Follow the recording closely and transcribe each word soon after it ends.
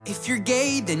If you're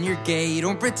gay, then you're gay.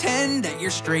 Don't pretend that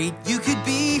you're straight. You could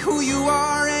be who you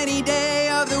are any day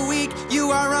of the week.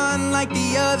 You are unlike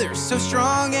the others, so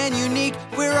strong and unique.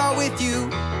 We're all with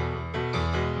you.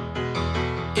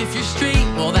 If you're straight,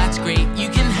 well that's great. You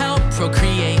can help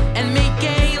procreate and make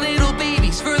gay little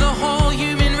babies for the whole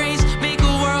human race. Make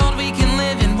a world we can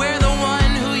live in where the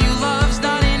one who you love's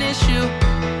not an issue.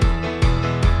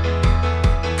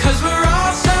 'Cause we're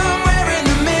all somewhere in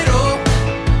the middle.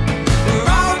 We're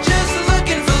all just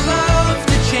looking for love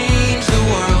to change the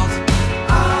world.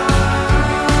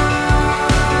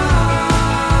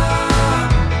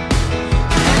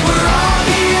 And we're all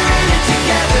here in it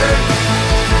together.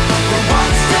 We're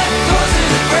one step closer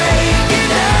to breaking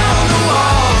down the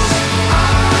walls.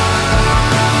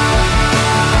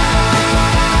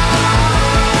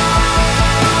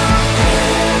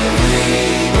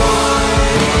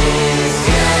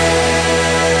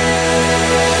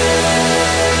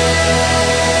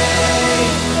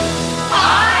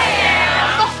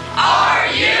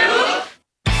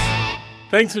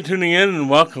 Thanks for tuning in and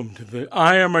welcome to the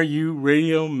IMRU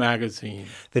Radio Magazine.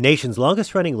 The nation's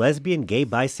longest-running lesbian, gay,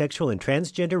 bisexual, and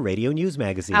transgender radio news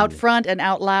magazine. Out front and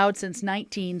out loud since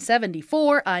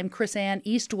 1974, I'm Chris Ann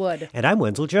Eastwood. And I'm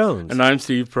Wenzel Jones. And I'm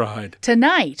Steve Pride.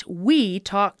 Tonight, we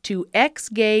talk to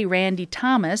ex-gay Randy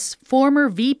Thomas, former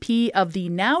VP of the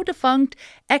now-defunct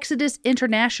Exodus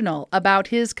International, about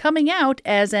his coming out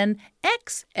as an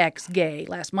ex-gay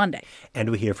last Monday. And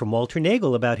we hear from Walter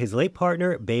Naegle about his late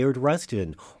partner, Bayard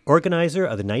Rustin, organizer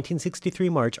of the 1963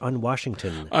 March on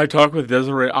Washington. I talk with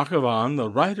Desiree Akhavan, the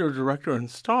writer, director, and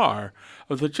star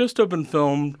of the just-opened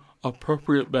film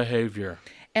Appropriate Behavior.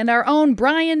 And our own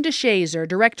Brian DeShazor,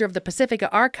 director of the Pacifica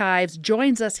Archives,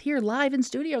 joins us here live in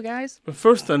studio, guys. But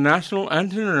first, the national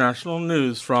and international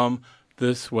news from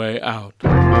This Way Out.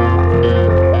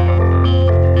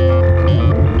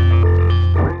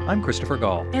 I'm Christopher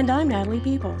Gall. And I'm Natalie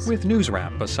Peebles. With News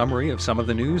Wrap, a summary of some of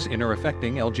the news in or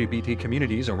affecting LGBT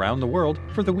communities around the world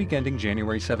for the week ending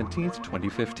January 17th,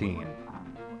 2015.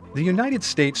 The United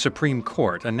States Supreme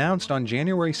Court announced on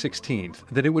January 16th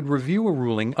that it would review a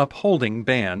ruling upholding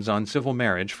bans on civil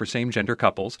marriage for same-gender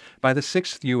couples by the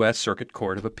 6th U.S. Circuit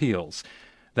Court of Appeals.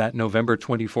 That November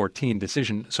 2014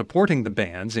 decision supporting the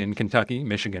bans in Kentucky,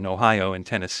 Michigan, Ohio, and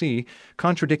Tennessee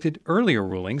contradicted earlier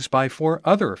rulings by 4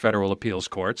 other federal appeals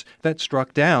courts that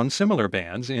struck down similar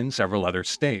bans in several other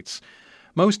states.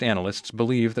 Most analysts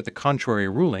believe that the contrary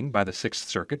ruling by the Sixth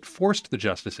Circuit forced the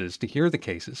justices to hear the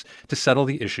cases to settle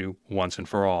the issue once and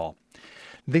for all.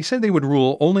 They said they would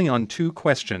rule only on 2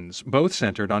 questions, both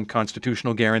centered on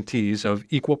constitutional guarantees of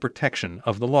equal protection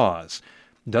of the laws.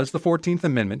 Does the 14th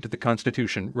Amendment to the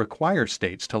Constitution require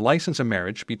states to license a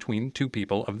marriage between 2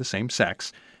 people of the same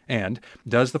sex? And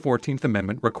does the 14th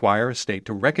Amendment require a state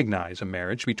to recognize a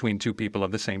marriage between 2 people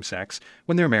of the same sex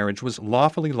when their marriage was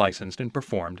lawfully licensed and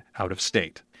performed out of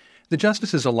state? The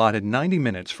justices allotted 90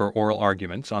 minutes for oral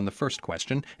arguments on the first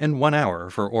question and 1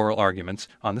 hour for oral arguments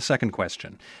on the second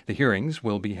question. The hearings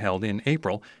will be held in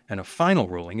April, and a final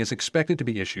ruling is expected to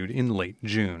be issued in late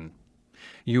June.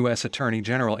 U.S. Attorney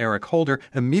General Eric Holder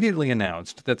immediately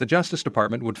announced that the Justice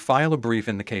Department would file a brief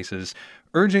in the cases,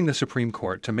 urging the Supreme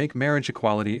Court to make marriage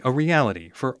equality a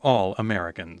reality for all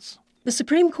Americans. The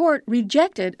Supreme Court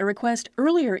rejected a request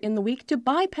earlier in the week to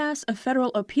bypass a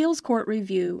federal appeals court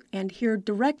review and hear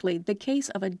directly the case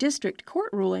of a district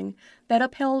court ruling that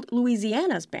upheld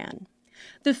Louisiana's ban.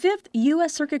 The 5th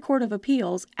U.S. Circuit Court of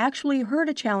Appeals actually heard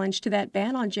a challenge to that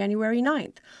ban on January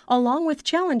 9th, along with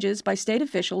challenges by state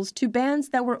officials to bans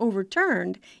that were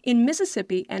overturned in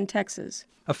Mississippi and Texas.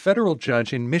 A federal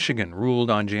judge in Michigan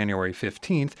ruled on January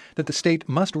 15th that the state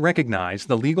must recognize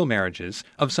the legal marriages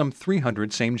of some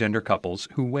 300 same-gender couples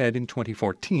who wed in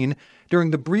 2014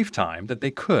 during the brief time that they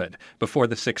could before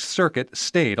the Sixth Circuit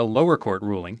stayed a lower court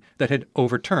ruling that had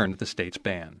overturned the state's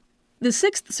ban. The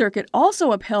Sixth Circuit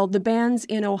also upheld the bans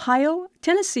in Ohio,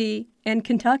 Tennessee, and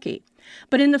Kentucky.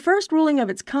 But in the first ruling of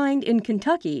its kind in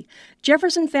Kentucky,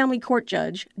 Jefferson Family Court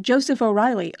Judge Joseph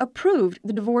O'Reilly approved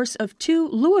the divorce of 2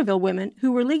 Louisville women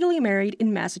who were legally married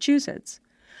in Massachusetts.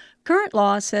 Current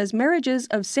law says marriages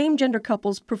of same-gender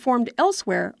couples performed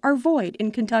elsewhere are void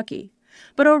in Kentucky.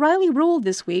 But O'Reilly ruled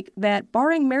this week that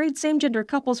barring married same-gender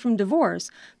couples from divorce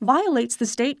violates the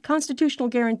state constitutional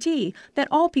guarantee that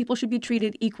all people should be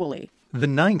treated equally. The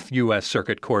Ninth U.S.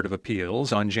 Circuit Court of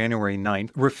Appeals on January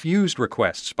 9th refused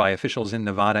requests by officials in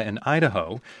Nevada and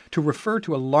Idaho to refer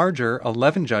to a larger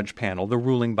 11-judge panel the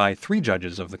ruling by 3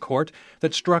 judges of the court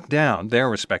that struck down their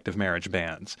respective marriage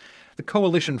bans. The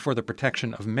Coalition for the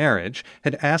Protection of Marriage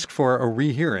had asked for a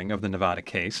rehearing of the Nevada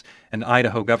case, and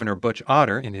Idaho Governor Butch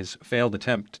Otter, in his failed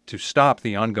attempt to stop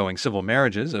the ongoing civil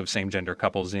marriages of same-gender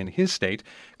couples in his state,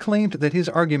 claimed that his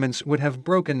arguments would have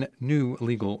broken new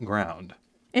legal ground.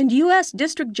 And U.S.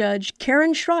 District Judge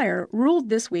Karen Schreier ruled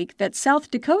this week that South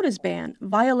Dakota's ban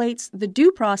violates the due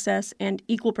process and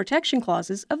equal protection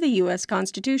clauses of the U.S.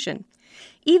 Constitution.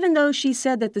 Even though she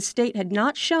said that the state had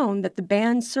not shown that the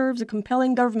ban serves a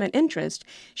compelling government interest,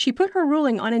 she put her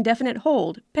ruling on indefinite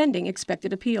hold, pending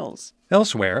expected appeals.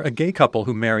 Elsewhere, a gay couple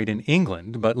who married in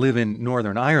England but live in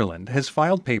Northern Ireland has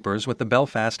filed papers with the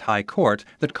Belfast High Court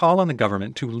that call on the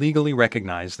government to legally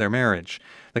recognize their marriage.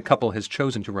 The couple has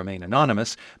chosen to remain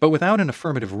anonymous, but without an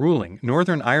affirmative ruling,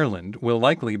 Northern Ireland will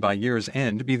likely by year's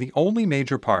end be the only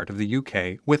major part of the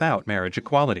UK without marriage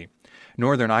equality.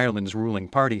 Northern Ireland's ruling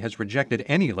party has rejected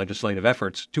any legislative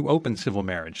efforts to open civil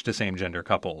marriage to same-gender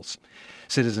couples.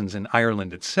 Citizens in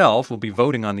Ireland itself will be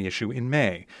voting on the issue in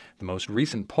May. The most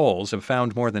recent polls have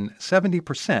found more than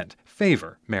 70%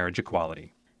 favor marriage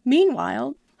equality.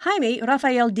 Meanwhile, Jaime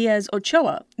Rafael Diaz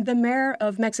Ochoa, the mayor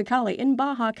of Mexicali in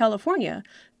Baja California,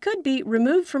 could be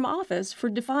removed from office for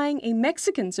defying a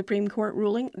Mexican Supreme Court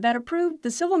ruling that approved the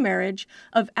civil marriage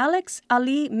of Alex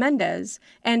Ali Mendez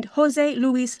and Jose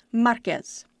Luis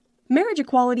Marquez. Marriage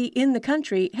equality in the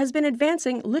country has been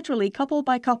advancing literally couple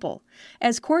by couple,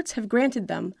 as courts have granted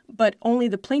them, but only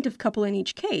the plaintiff couple in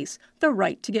each case, the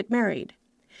right to get married.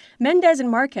 Mendez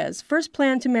and Marquez first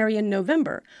planned to marry in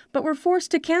November, but were forced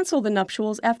to cancel the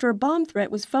nuptials after a bomb threat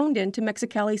was phoned in to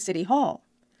Mexicali City Hall.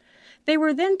 They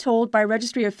were then told by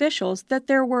registry officials that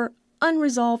there were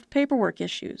unresolved paperwork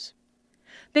issues.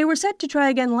 They were set to try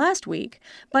again last week,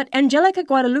 but Angelica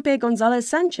Guadalupe Gonzalez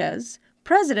Sanchez,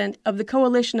 president of the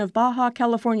Coalition of Baja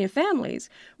California Families,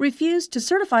 refused to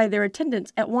certify their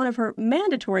attendance at one of her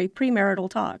mandatory premarital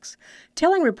talks,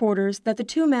 telling reporters that the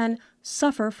two men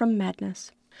suffer from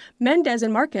madness. Mendez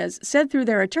and Marquez said through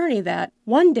their attorney that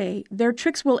one day their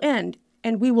tricks will end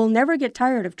and we will never get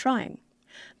tired of trying.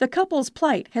 The couple's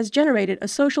plight has generated a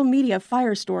social media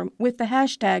firestorm with the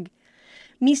hashtag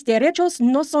Mis derechos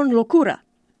no son locura,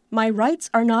 My rights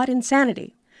are not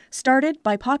insanity, started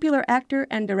by popular actor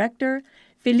and director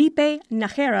Felipe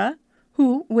Nájera,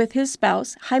 who, with his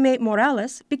spouse Jaime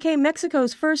Morales, became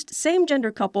Mexico's first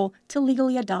same-gender couple to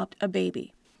legally adopt a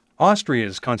baby.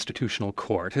 Austria's constitutional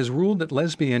court has ruled that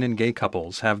lesbian and gay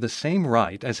couples have the same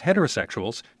right as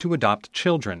heterosexuals to adopt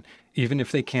children, even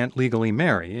if they can't legally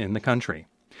marry in the country.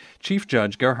 Chief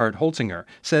Judge Gerhard Holzinger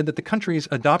said that the country's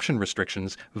adoption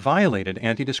restrictions violated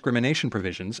anti-discrimination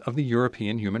provisions of the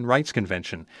European Human Rights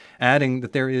Convention, adding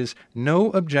that there is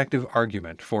no objective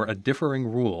argument for a differing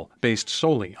rule based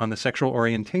solely on the sexual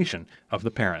orientation of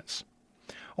the parents.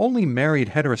 Only married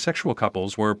heterosexual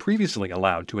couples were previously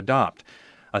allowed to adopt.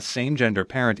 A same-gender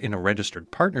parent in a registered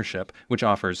partnership, which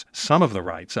offers some of the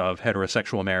rights of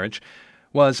heterosexual marriage,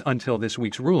 was, until this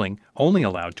week's ruling, only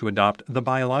allowed to adopt the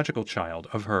biological child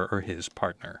of her or his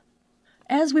partner.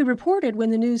 As we reported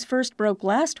when the news first broke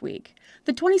last week,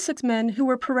 the 26 men who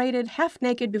were paraded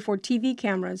half-naked before TV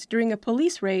cameras during a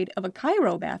police raid of a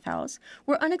Cairo bathhouse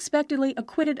were unexpectedly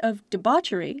acquitted of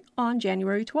debauchery on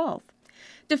January 12th.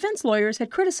 Defense lawyers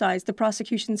had criticized the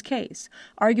prosecution's case,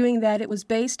 arguing that it was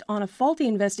based on a faulty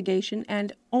investigation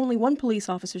and only one police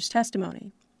officer's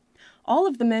testimony. All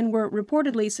of the men were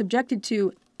reportedly subjected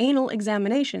to anal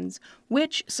examinations,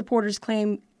 which supporters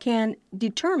claim can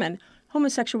determine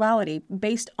homosexuality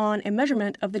based on a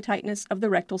measurement of the tightness of the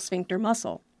rectal sphincter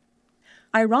muscle.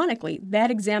 Ironically, that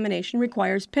examination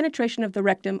requires penetration of the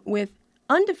rectum with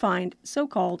undefined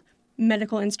so-called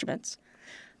medical instruments.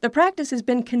 The practice has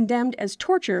been condemned as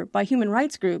torture by human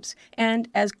rights groups and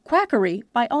as quackery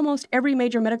by almost every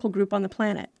major medical group on the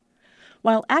planet.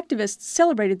 While activists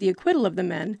celebrated the acquittal of the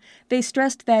men, they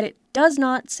stressed that it does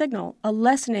not signal a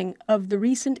lessening of the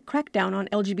recent crackdown on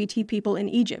LGBT people in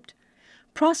Egypt.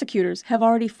 Prosecutors have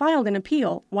already filed an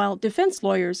appeal, while defense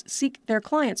lawyers seek their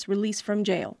clients' release from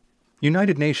jail.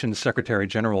 United Nations Secretary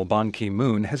General Ban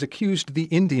Ki-moon has accused the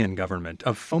Indian government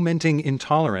of fomenting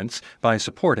intolerance by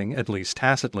supporting, at least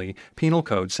tacitly, Penal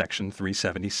Code Section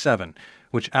 377,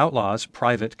 which outlaws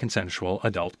private consensual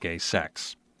adult gay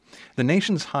sex. The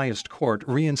nation's highest court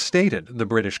reinstated the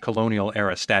British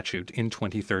colonial-era statute in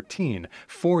 2013,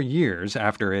 4 years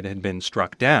after it had been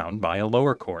struck down by a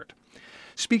lower court.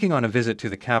 Speaking on a visit to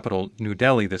the capital, New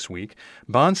Delhi, this week,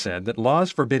 Bond said that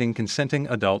laws forbidding consenting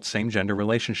adult same-gender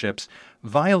relationships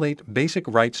violate basic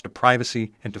rights to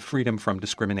privacy and to freedom from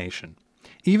discrimination.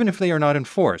 Even if they are not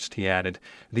enforced, he added,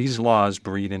 these laws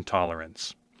breed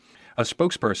intolerance. A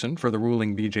spokesperson for the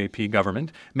ruling BJP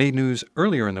government made news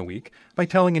earlier in the week by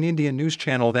telling an Indian news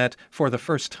channel that, for the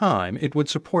first time, it would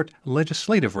support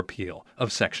legislative repeal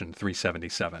of Section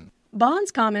 377.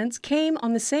 Bond's comments came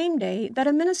on the same day that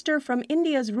a minister from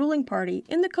India's ruling party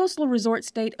in the coastal resort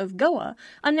state of Goa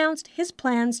announced his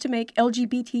plans to make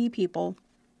LGBT people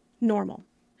normal.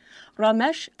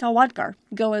 Ramesh Tawwadkar,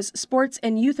 Goa's Sports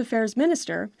and Youth Affairs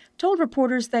Minister, told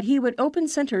reporters that he would open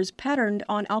centers patterned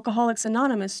on Alcoholics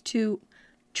Anonymous to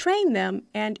train them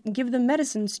and give them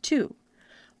medicines too.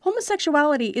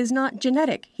 Homosexuality is not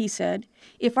genetic, he said.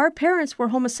 If our parents were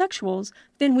homosexuals,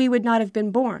 then we would not have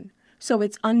been born. So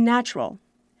it's unnatural.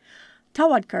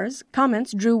 Tawwadkar's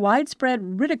comments drew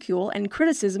widespread ridicule and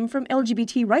criticism from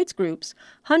LGBT rights groups,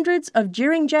 hundreds of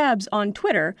jeering jabs on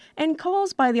Twitter, and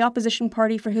calls by the opposition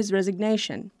party for his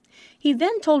resignation. He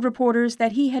then told reporters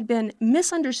that he had been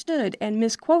misunderstood and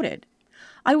misquoted.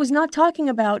 I was not talking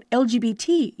about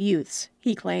LGBT youths,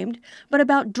 he claimed, but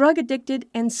about drug-addicted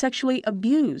and sexually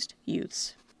abused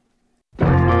youths.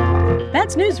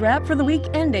 That's News Wrap for the week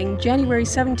ending January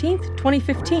 17th,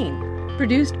 2015.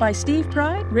 Produced by Steve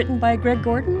Pride, written by Greg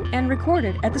Gordon, and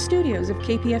recorded at the studios of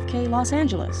KPFK Los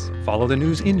Angeles. Follow the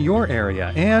news in your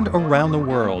area and around the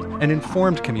world. An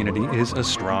informed community is a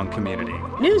strong community.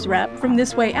 News Wrap from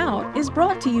This Way Out is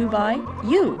brought to you by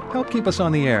you. Help keep us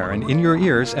on the air and in your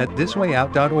ears at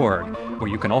thiswayout.org, where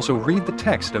you can also read the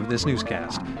text of this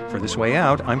newscast. For This Way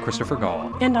Out, I'm Christopher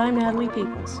Gall. And I'm Natalie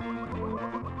Peoples.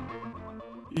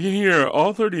 You can hear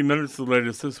all 30 minutes of the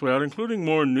latest This Way Out, including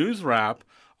more News Wrap,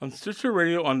 on Stitcher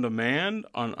Radio On Demand,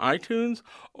 on iTunes,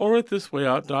 or at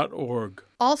thiswayout.org.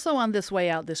 Also on This Way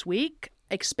Out this week,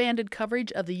 expanded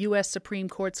coverage of the U.S. Supreme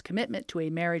Court's commitment to a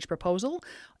marriage proposal,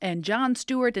 and Jon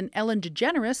Stewart and Ellen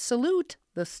DeGeneres salute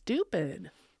the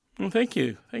stupid. Well, thank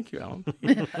you. Thank you, Ellen.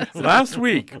 Last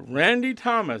week, Randy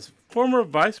Thomas, former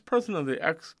vice president of the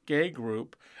ex-gay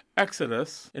group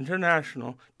Exodus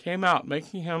International, came out,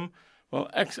 making him, well,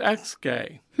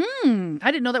 ex-gay.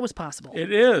 I didn't know that was possible.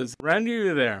 It is. Randy, are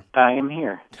you there? I am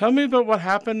here. Tell me about what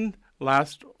happened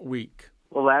last week.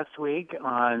 Well, last week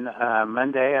on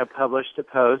Monday, I published a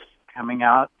post coming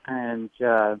out and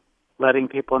letting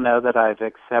people know that I've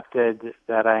accepted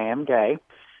that I am gay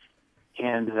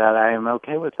and that I am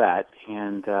okay with that.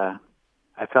 And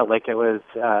I felt like it was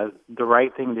the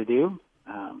right thing to do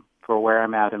for where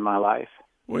I'm at in my life.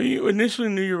 Well, you initially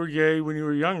knew you were gay when you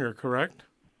were younger, correct?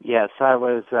 Yes, I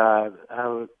was.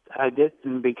 I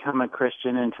didn't become a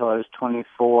Christian until I was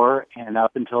 24, and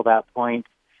up until that point,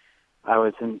 I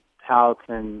was out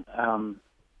and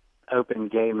open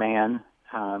gay man.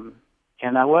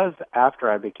 And I was after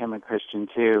I became a Christian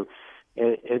too.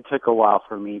 It took a while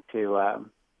for me to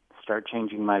start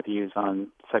changing my views on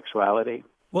sexuality.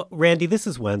 Well, Randy, this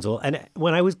is Wenzel, and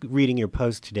when I was reading your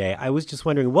post today, I was just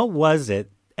wondering, what was it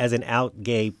as an out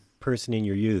gay person in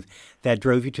your youth that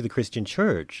drove you to the Christian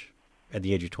church at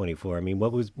the age of 24? I mean,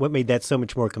 what made that so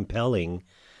much more compelling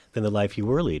than the life you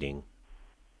were leading?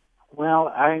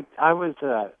 Well, I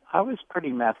was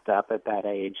pretty messed up at that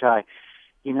age. I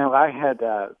had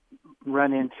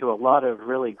run into a lot of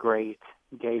really great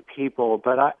gay people,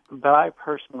 but I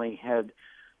personally had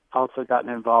also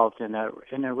gotten involved in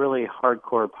a really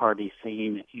hardcore party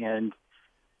scene. And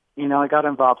I got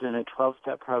involved in a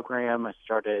 12-step program. I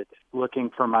started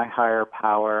looking for my higher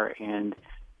power, and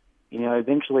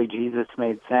eventually Jesus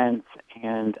made sense,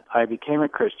 and I became a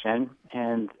Christian.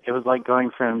 And it was like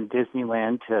going from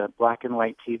Disneyland to black and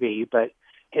white TV, but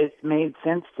it made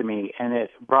sense to me, and it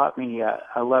brought me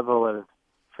a level of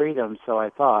freedom, so I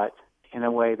thought, in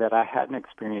a way that I hadn't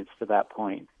experienced to that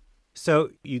point. So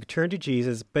you turned to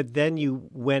Jesus, but then you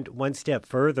went one step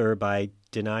further by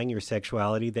denying your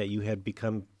sexuality that you had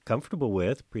become comfortable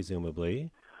with,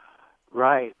 presumably.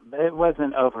 Right. It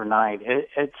wasn't overnight.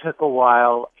 It took a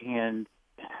while, and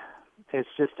it's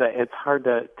just it's hard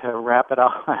to wrap it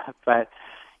all up. But,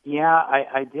 yeah,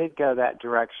 I did go that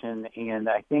direction, and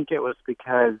I think it was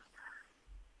because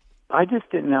I just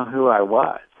didn't know who I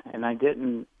was, and I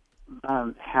didn't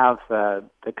have the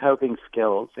coping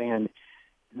skills. And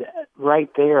right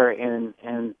there in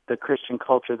the Christian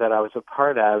culture that I was a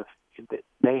part of,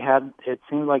 it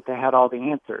seemed like they had all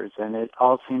the answers, and it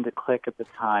all seemed to click at the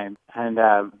time. And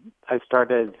I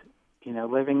started,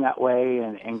 living that way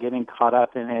and getting caught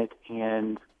up in it.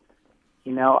 And,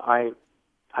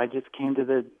 I just came to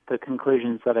the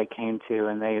conclusions that I came to,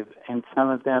 and some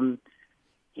of them,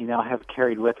 have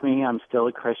carried with me. I'm still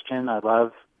a Christian. I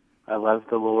love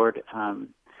the Lord,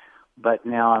 but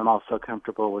now I'm also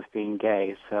comfortable with being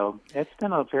gay. So it's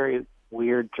been a very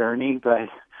weird journey, but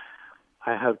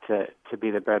I hope to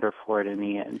be the better for it in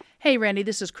the end. Hey, Randy,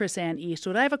 this is Chris Ann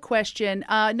Eastwood. I have a question.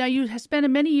 Now, you have spent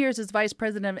many years as vice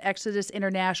president of Exodus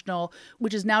International,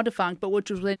 which is now defunct, but which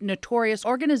was a notorious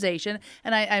organization.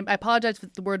 And I apologize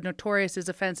if the word notorious is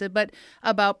offensive, but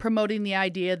about promoting the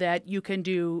idea that you can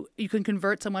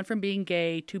convert someone from being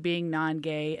gay to being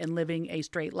non-gay and living a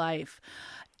straight life.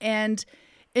 And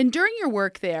during your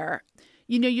work there,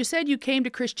 you said you came to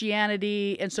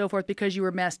Christianity and so forth because you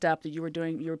were messed up, that you were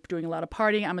doing a lot of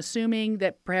partying. I'm assuming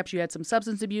that perhaps you had some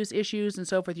substance abuse issues and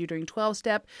so forth. You're doing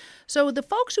 12-step. So the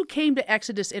folks who came to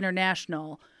Exodus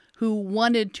International who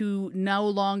wanted to no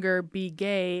longer be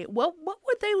gay, what were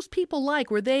those people like?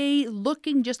 Were they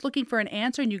just looking for an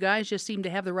answer and you guys just seemed to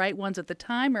have the right ones at the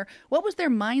time? Or what was their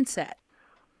mindset?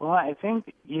 Well, I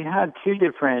think you had two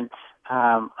different,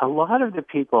 a lot of the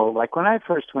people, like when I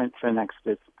first went to an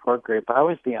Exodus support group, I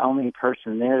was the only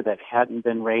person there that hadn't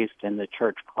been raised in the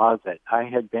church closet. I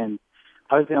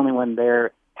was the only one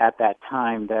there at that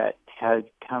time that had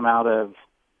come out of,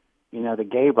 the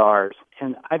gay bars.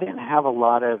 And I didn't have a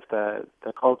lot of the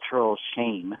cultural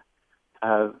shame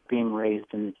of being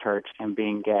raised in the church and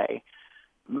being gay.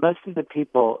 Most of the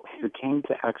people who came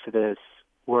to Exodus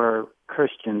were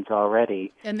Christians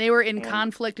already. And they were in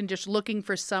conflict and just looking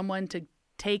for someone to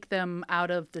take them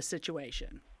out of the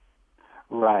situation.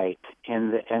 Right.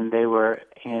 And they were,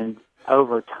 and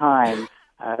over time,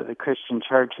 the Christian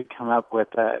church had come up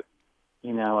with a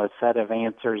set of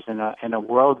answers and a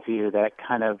worldview that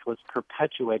kind of was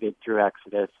perpetuated through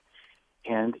Exodus.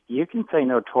 And you can say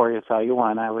notorious all you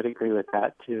want. I would agree with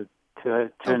that to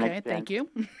an extent. Okay, thank you.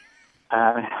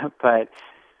 But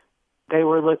they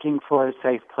were looking for a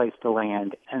safe place to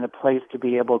land and a place to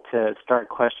be able to start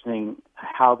questioning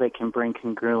how they can bring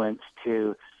congruence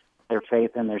to their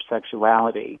faith and their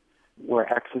sexuality.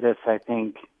 Where Exodus, I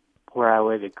think, where I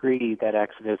would agree that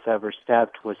Exodus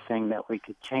overstepped was saying that we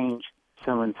could change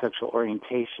someone's sexual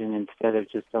orientation instead of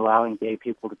just allowing gay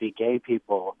people to be gay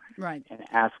people. Right. And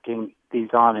asking these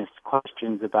honest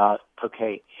questions about,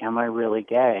 okay, am I really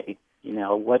gay?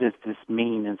 What does this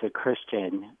mean as a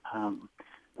Christian?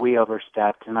 We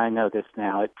overstepped, and I know this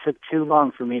now. It took too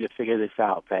long for me to figure this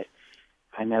out, but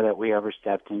I know that we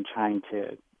overstepped in trying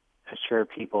to assure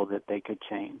people that they could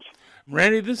change.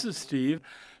 Randy, this is Steve.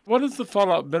 What has the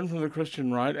fallout been from the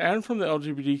Christian right and from the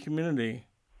LGBT community?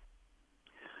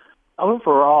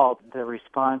 Overall, the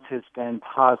response has been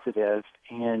positive,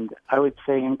 and I would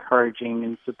say encouraging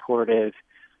and supportive,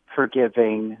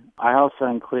 forgiving. I also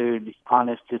include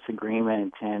honest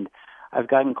disagreement, and I've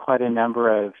gotten quite a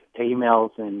number of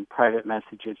emails and private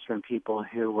messages from people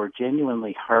who were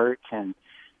genuinely hurt, and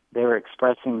they were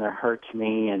expressing their hurt to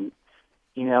me, and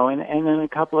and then a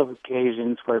couple of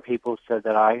occasions where people said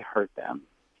that I hurt them.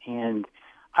 And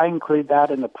I include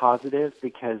that in the positive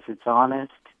because it's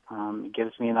honest. It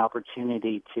gives me an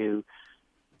opportunity to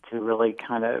really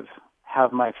kind of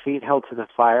have my feet held to the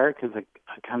fire because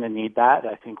I kind of need that.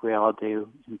 I think we all do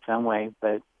in some way,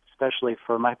 but especially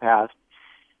for my past.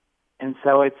 And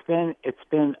so it's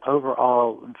been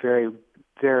overall very,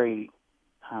 very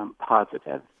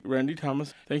positive. Randy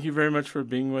Thomas, thank you very much for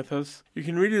being with us. You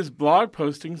can read his blog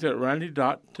postings at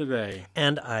randy.today.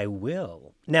 And I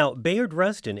will. Now, Bayard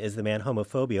Rustin is the man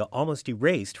homophobia almost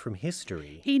erased from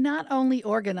history. He not only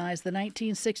organized the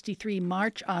 1963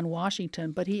 March on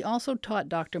Washington, but he also taught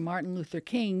Dr. Martin Luther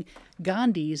King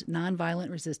Gandhi's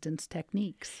nonviolent resistance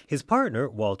techniques. His partner,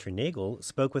 Walter Naegle,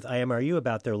 spoke with IMRU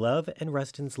about their love and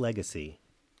Rustin's legacy.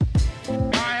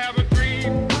 I have a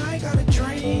dream. I got a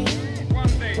dream. One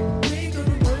day. We're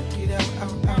gonna work it out.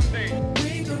 One day.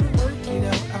 We're gonna work it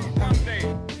out. One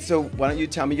day. So why don't you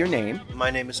tell me your name?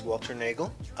 My name is Walter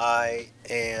Naegle. I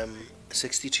am a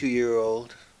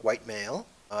 62-year-old white male.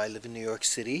 I live in New York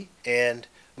City, and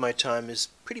my time is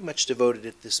pretty much devoted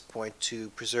at this point to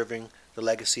preserving the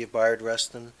legacy of Bayard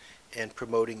Rustin and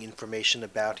promoting information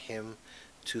about him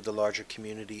to the larger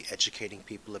community, educating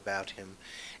people about him.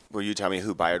 Will you tell me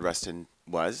who Bayard Rustin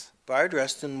was? Bayard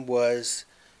Rustin was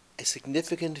a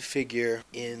significant figure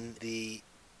in the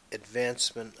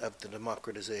advancement of the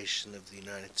democratization of the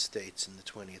United States in the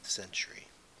 20th century.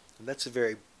 And that's a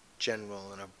very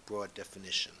general and a broad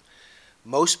definition.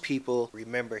 Most people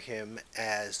remember him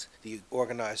as the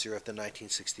organizer of the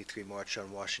 1963 March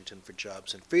on Washington for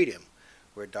Jobs and Freedom,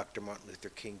 where Dr. Martin Luther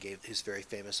King gave his very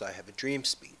famous I Have a Dream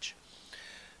speech.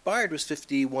 Bayard was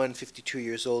 51, 52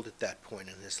 years old at that point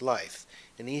in his life,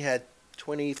 and he had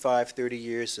 25, 30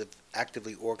 years of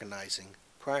actively organizing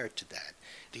prior to that.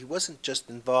 He wasn't just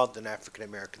involved in African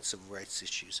American civil rights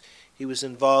issues. He was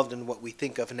involved in what we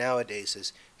think of nowadays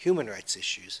as human rights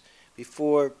issues.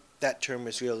 Before that term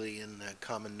was really in the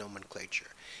common nomenclature.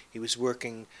 He was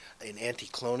working in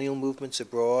anti-colonial movements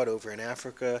abroad over in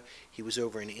Africa. He was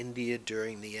over in India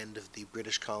during the end of the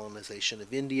British colonization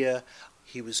of India.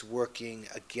 He was working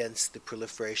against the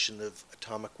proliferation of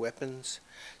atomic weapons.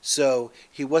 So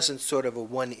he wasn't sort of a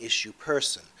one-issue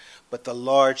person, but the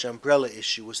large umbrella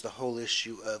issue was the whole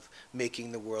issue of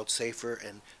making the world safer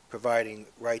and providing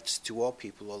rights to all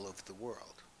people all over the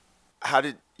world. How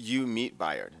did you meet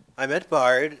Bayard? I met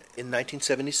Bayard in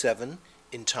 1977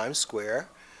 in Times Square,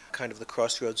 kind of the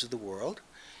crossroads of the world.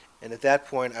 And at that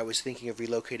point, I was thinking of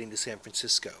relocating to San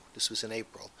Francisco. This was in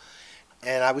April.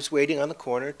 And I was waiting on the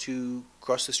corner to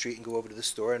cross the street and go over to the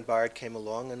store, and Bayard came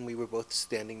along, and we were both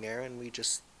standing there, and we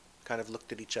just kind of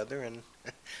looked at each other, and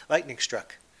lightning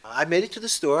struck. I made it to the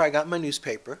store. I got my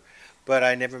newspaper, but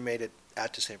I never made it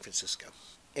out to San Francisco.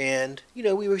 And,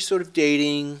 we were sort of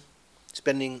dating,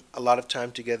 spending a lot of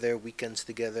time together, weekends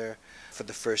together for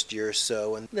the first year or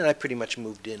so, and then I pretty much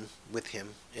moved in with him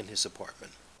in his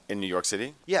apartment. In New York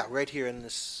City? Yeah, right here in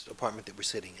this apartment that we're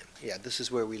sitting in. Yeah, this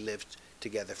is where we lived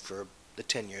together for the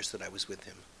 10 years that I was with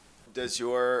him. Does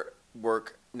your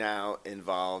work now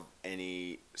involve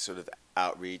any sort of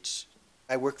outreach?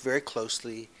 I work very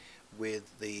closely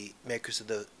with the makers of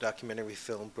the documentary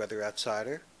film Brother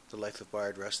Outsider, The Life of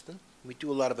Bayard Rustin. We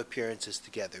do a lot of appearances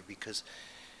together because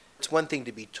it's one thing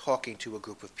to be talking to a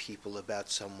group of people about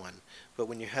someone, but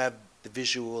when you have the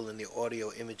visual and the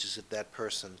audio images of that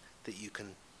person that you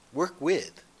can work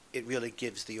with, it really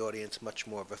gives the audience much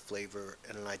more of a flavor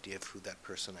and an idea of who that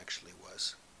person actually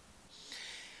was.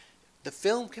 The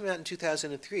film came out in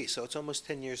 2003, so it's almost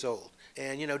 10 years old.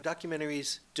 And,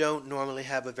 documentaries don't normally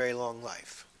have a very long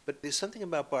life. But there's something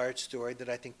about Bayard's story that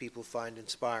I think people find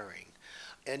inspiring.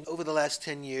 And over the last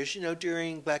 10 years,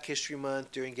 during Black History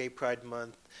Month, during Gay Pride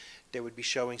Month, there would be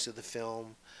showings of the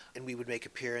film, and we would make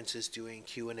appearances doing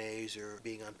Q&As or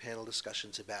being on panel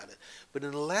discussions about it. But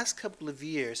in the last couple of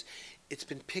years, it's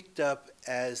been picked up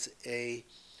as a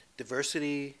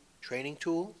diversity training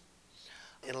tool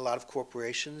in a lot of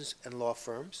corporations and law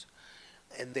firms.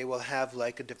 And they will have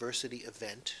like a diversity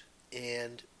event,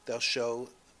 and they'll show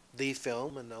the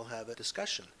film and they'll have a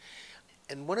discussion.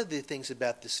 And one of the things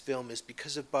about this film is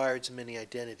because of Bayard's many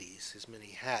identities, his many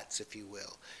hats, if you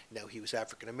will. He was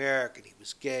African American, he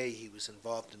was gay, he was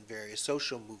involved in various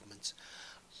social movements.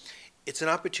 It's an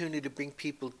opportunity to bring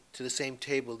people to the same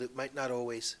table that might not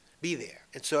always be there.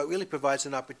 And so it really provides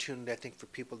an opportunity, I think, for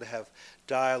people to have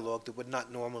dialogue that would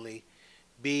not normally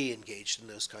be engaged in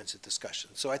those kinds of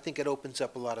discussions. So I think it opens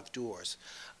up a lot of doors.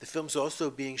 The film's also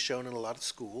being shown in a lot of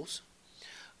schools.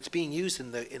 It's being used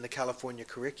in the California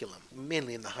curriculum,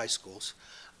 mainly in the high schools.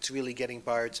 It's really getting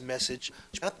Bayard's message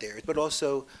out there, but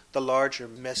also the larger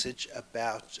message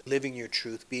about living your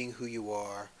truth, being who you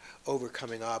are,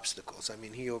 overcoming obstacles. I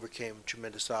mean, he overcame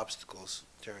tremendous obstacles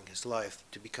during his life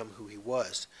to become who he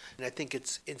was. And I think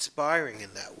it's inspiring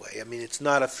in that way. I mean, it's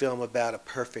not a film about a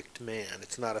perfect man.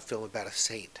 It's not a film about a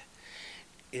saint.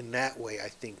 In that way, I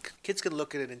think kids can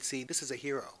look at it and see, this is a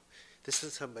hero. This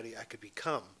is somebody I could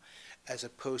become, as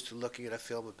opposed to looking at a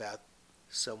film about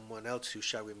someone else who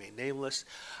shall remain nameless.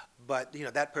 But,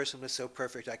 that person was so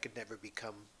perfect I could never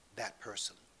become that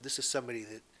person. This is somebody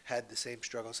that had the same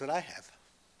struggles that I have.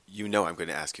 I'm going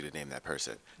to ask you to name that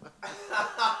person.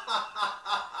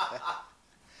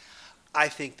 I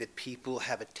think that people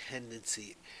have a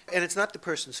tendency, and it's not the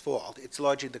person's fault, it's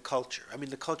largely the culture. I mean,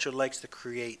 the culture likes to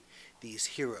create these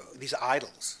heroes, these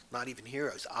idols, not even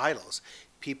heroes, idols,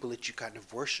 people that you kind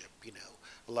of worship,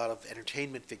 a lot of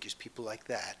entertainment figures, people like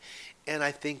that. And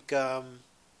I think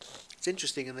it's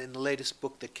interesting, in the latest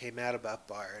book that came out about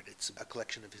Bayard, it's a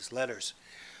collection of his letters.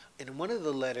 And in one of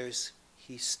the letters,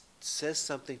 he says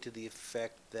something to the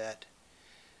effect that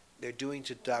they're doing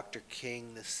to Dr.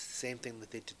 King the same thing that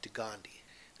they did to Gandhi.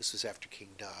 This was after King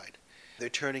died. They're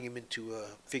turning him into a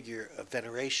figure of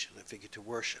veneration, a figure to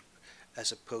worship,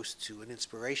 as opposed to an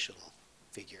inspirational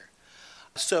figure.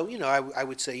 So, I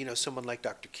would say, someone like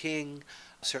Dr. King,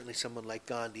 certainly someone like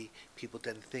Gandhi, people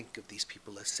tend to think of these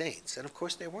people as saints. And of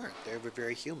course they weren't. They were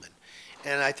very human.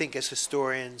 And I think as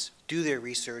historians do their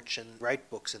research and write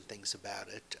books and things about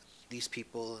it, these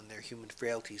people and their human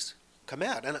frailties come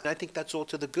out. And I think that's all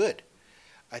to the good.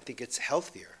 I think it's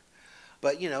healthier.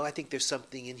 But, I think there's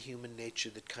something in human nature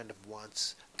that kind of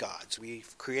wants gods.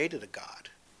 We've created a god,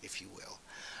 if you will.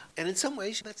 And in some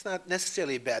ways, that's not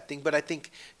necessarily a bad thing, but I think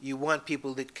you want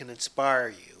people that can inspire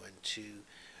you and to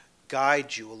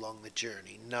guide you along the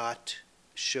journey, not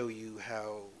show you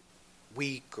how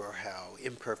weak or how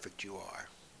imperfect you are.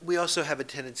 We also have a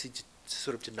tendency to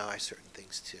sort of deny certain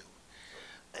things too.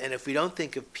 And if we don't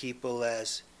think of people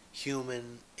as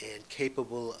human and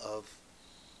capable of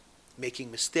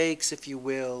making mistakes, if you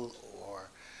will, or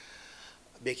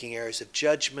making errors of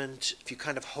judgment, if you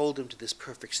kind of hold them to this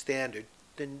perfect standard,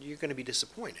 then you're going to be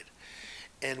disappointed.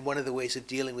 And one of the ways of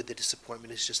dealing with the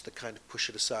disappointment is just to kind of push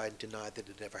it aside and deny that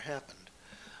it never happened.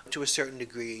 To a certain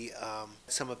degree,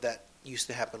 some of that used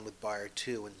to happen with Bayard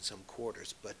too in some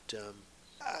quarters, but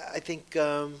I think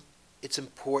it's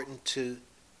important to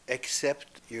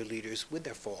accept your leaders with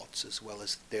their faults as well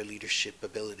as their leadership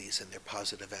abilities and their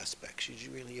positive aspects.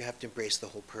 You have to embrace the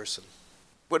whole person.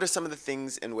 What are some of the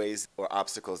things and ways or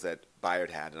obstacles that Bayard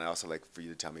had? And I'd also like for you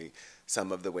to tell me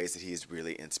some of the ways that he's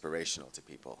really inspirational to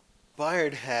people.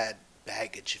 Bayard had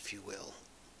baggage, if you will.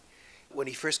 When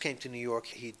he first came to New York,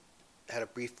 he had a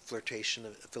brief flirtation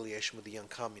of affiliation with the Young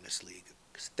Communist League.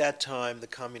 Because at that time, the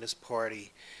Communist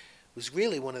Party was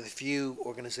really one of the few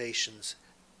organizations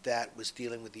that was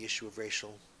dealing with the issue of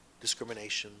racial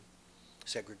discrimination,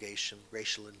 segregation,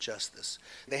 racial injustice.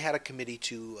 They had a committee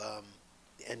to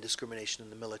end discrimination in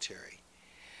the military.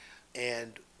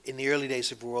 And in the early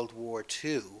days of World War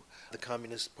II, the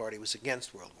Communist Party was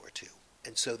against World War II.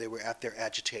 And so they were out there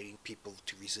agitating people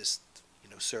to resist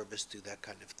service, do that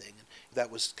kind of thing. And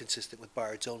that was consistent with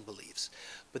Bayard's own beliefs.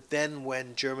 But then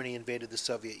when Germany invaded the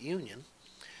Soviet Union,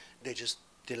 they just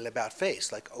did it about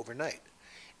face, like overnight.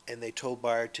 And they told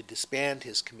Bayard to disband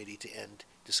his committee to end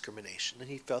discrimination.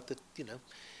 And he felt that,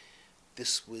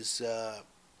 this was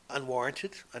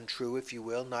unwarranted, untrue, if you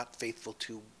will, not faithful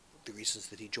to the reasons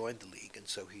that he joined the League. And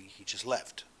so he just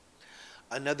left.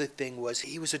 Another thing was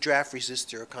he was a draft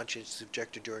resistor, a conscientious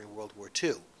objector during World War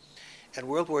II. And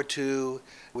World War II,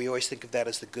 we always think of that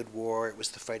as the good war. It was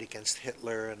the fight against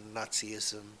Hitler and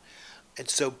Nazism. And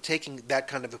so taking that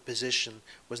kind of a position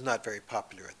was not very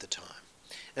popular at the time.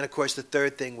 And of course, the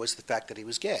third thing was the fact that he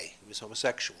was gay. He was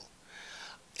homosexual.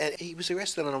 And he was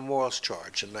arrested on a morals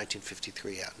charge in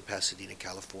 1953 out in Pasadena,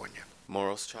 California.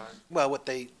 Morals charge? Well, what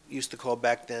they used to call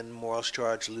back then morals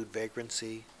charge, lewd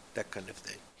vagrancy, that kind of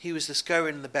thing. He was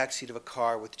discovered in the backseat of a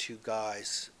car with two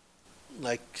guys.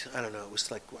 It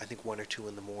was I think 1 or 2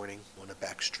 in the morning on a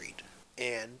back street.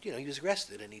 And, he was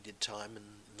arrested and he did time in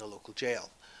the local jail.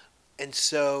 And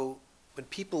so when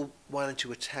people wanted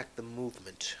to attack the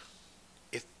movement,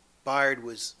 if Bayard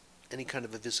was any kind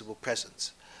of a visible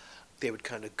presence, they would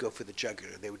kind of go for the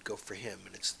jugular. They would go for him.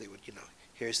 And they would,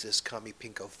 here's this commie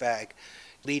pinko fag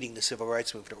leading the civil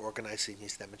rights movement or organizing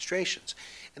these demonstrations.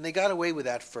 And they got away with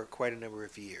that for quite a number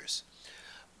of years.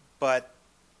 But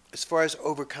as far as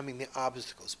overcoming the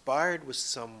obstacles, Bayard was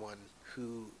someone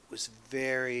who was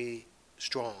very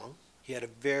strong. He had a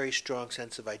very strong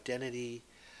sense of identity.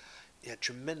 He had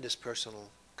tremendous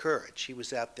personal courage. He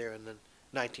was out there in the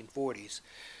 1940s,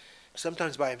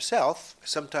 sometimes by himself,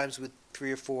 sometimes with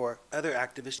 3 or 4 other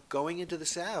activists, going into the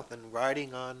South and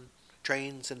riding on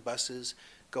trains and buses,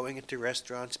 going into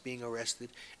restaurants, being arrested,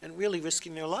 and really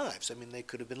risking their lives. I mean, they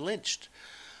could have been lynched.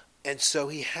 And so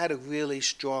he had a really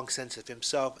strong sense of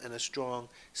himself and a strong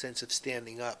sense of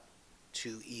standing up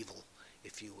to evil,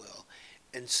 if you will.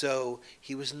 And so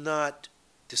he was not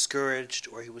discouraged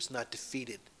or he was not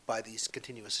defeated by these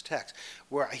continuous attacks.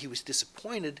 Where he was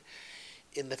disappointed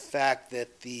in the fact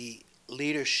that the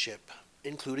leadership,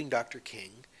 including Dr.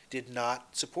 King, did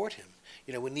not support him.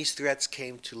 When these threats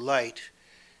came to light,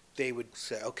 they would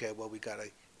say, okay, well, we got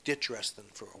to ditch Rustin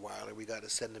for a while, or we got to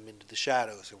send him into the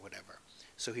shadows or whatever.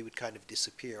 So he would kind of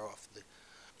disappear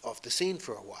off the scene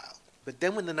for a while. But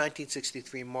then when the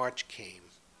 1963 march came,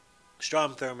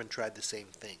 Strom Thurmond tried the same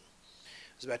thing.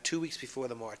 It was about 2 weeks before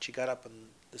the march. He got up on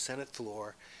the Senate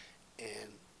floor and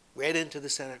read into the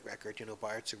Senate record,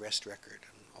 Bayard's arrest record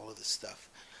and all of this stuff.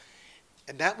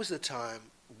 And that was the time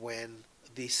when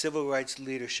the civil rights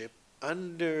leadership,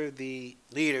 under the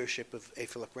leadership of A.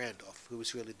 Philip Randolph, who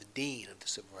was really the dean of the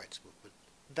civil rights movement,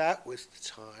 that was the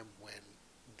time when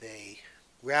they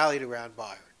rallied around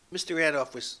Bayard. Mr.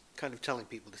 Randolph was kind of telling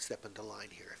people to step into line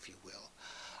here, if you will.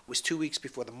 It was 2 weeks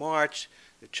before the march.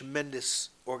 The tremendous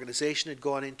organization had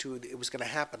gone into it. It was going to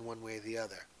happen one way or the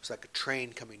other. It was like a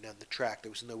train coming down the track.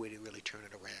 There was no way to really turn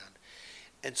it around.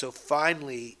 And so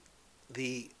finally,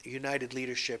 the united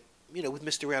leadership, with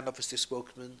Mr. Randolph as their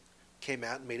spokesman, came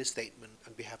out and made a statement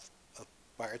on behalf of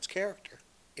Bayard's character.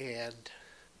 And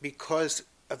because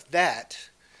of that,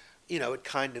 it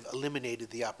kind of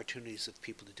eliminated the opportunities of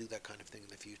people to do that kind of thing in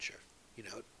the future. It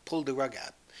pulled the rug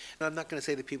out. And I'm not going to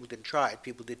say that people didn't try it.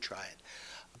 People did try it.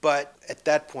 But at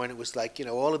that point, it was like,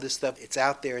 all of this stuff, it's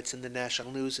out there, it's in the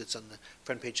national news, it's on the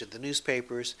front page of the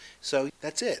newspapers. So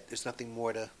that's it. There's nothing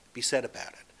more to be said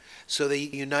about it. So they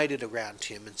united around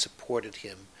him and supported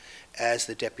him as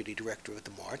the deputy director of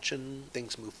the march, and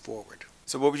things moved forward.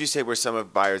 So what would you say were some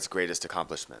of Bayard's greatest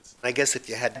accomplishments? I guess if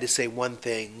you had to say one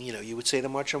thing, you would say the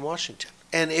March on Washington.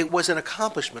 And it was an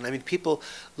accomplishment. I mean, people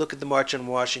look at the March on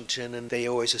Washington and they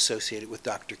always associate it with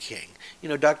Dr. King.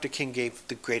 Dr. King gave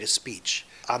the greatest speech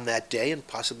on that day and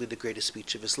possibly the greatest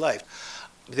speech of his life.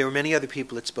 There were many other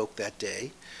people that spoke that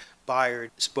day.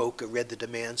 Bayard read the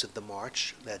demands of the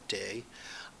march that day.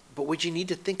 But what you need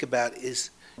to think about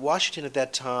is Washington at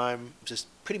that time was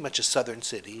pretty much a southern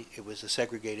city. It was a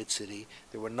segregated city.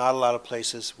 There were not a lot of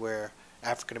places where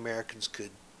African Americans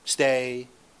could stay,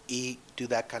 eat, do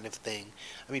that kind of thing.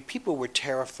 I mean, people were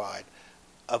terrified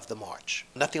of the march.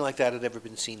 Nothing like that had ever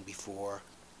been seen before.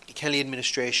 The Kennedy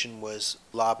administration was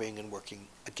lobbying and working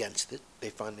against it. They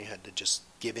finally had to just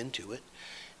give into it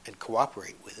and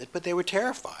cooperate with it, but they were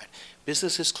terrified.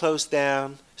 Businesses closed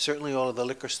down. Certainly all of the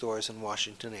liquor stores in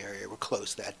Washington area were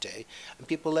closed that day, and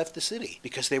people left the city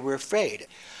because they were afraid.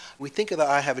 We think of the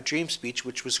I Have a Dream speech,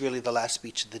 which was really the last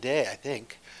speech of the day, I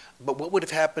think, but what would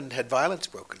have happened had violence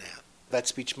broken out? That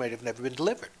speech might have never been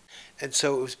delivered. And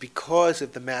so it was because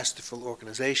of the masterful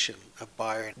organization of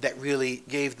Bayard that really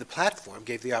gave the platform,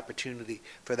 gave the opportunity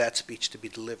for that speech to be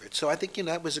delivered. So I think,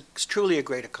 that was truly a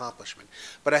great accomplishment.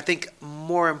 But I think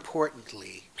more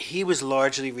importantly, he was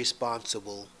largely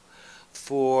responsible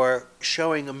for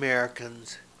showing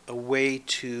Americans a way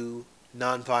to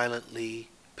nonviolently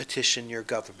petition your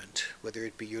government, whether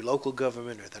it be your local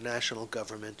government or the national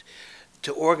government,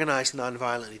 to organize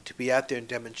nonviolently, to be out there and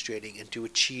demonstrating and to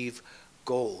achieve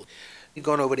goals. He'd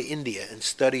gone over to India and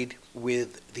studied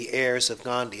with the heirs of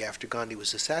Gandhi after Gandhi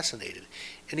was assassinated.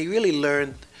 And he really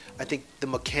learned, I think, the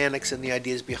mechanics and the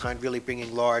ideas behind really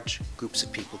bringing large groups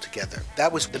of people together.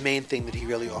 That was the main thing that he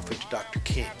really offered to Dr.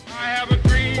 King. I have a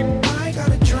dream. I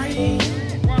got a dream.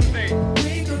 One day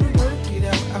we gonna work it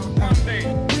out. One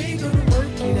day we gonna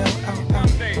work it out.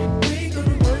 One day we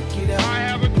gonna work it out. I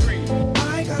have a dream.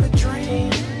 I got a dream.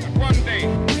 One day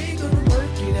we gonna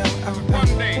work it out.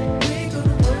 One day we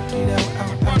gonna work it out.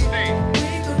 One day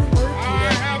we gonna work it out.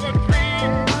 I have a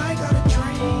dream. I got a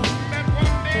dream. That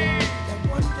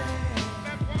one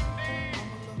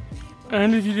day.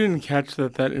 And if you didn't catch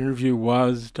that interview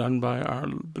was done by our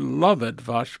beloved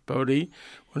Vash Bodhi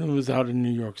when he was out in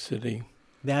New York City.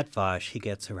 That Vash, he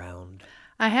gets around.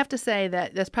 I have to say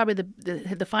that that's probably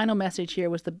the final message here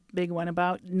was the big one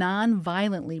about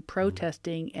non-violently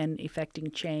protesting and effecting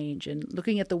change and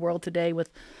looking at the world today with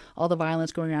all the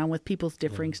violence going on with people's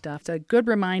differing stuff. It's a good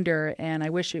reminder, and I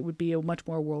wish it would be a much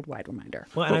more worldwide reminder.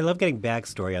 Well, and I love getting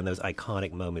backstory on those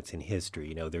iconic moments in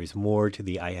history. There's more to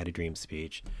the I Had a Dream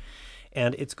speech.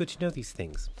 And it's good to know these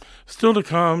things. Still to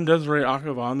come, Desiree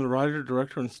Akhavan, the writer,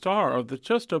 director, and star of the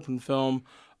just-opened film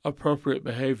Appropriate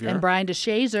Behavior. And Brian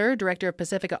DeShazor, director of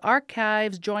Pacifica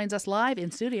Archives, joins us live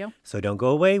in studio. So don't go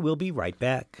away. We'll be right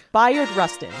back. Bayard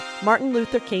Rustin, Martin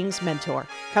Luther King's mentor,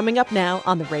 coming up now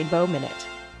on the Rainbow Minute.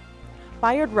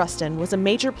 Bayard Rustin was a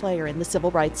major player in the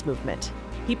civil rights movement.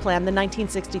 He planned the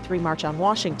 1963 March on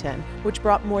Washington, which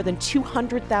brought more than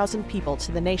 200,000 people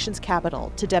to the nation's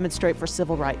capital to demonstrate for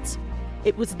civil rights.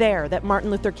 It was there that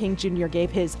Martin Luther King Jr. gave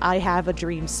his I Have a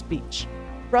Dream speech.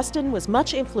 Rustin was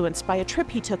much influenced by a trip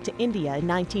he took to India in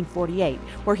 1948,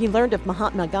 where he learned of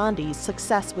Mahatma Gandhi's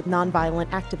success with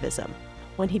nonviolent activism.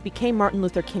 When he became Martin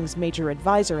Luther King's major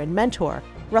advisor and mentor,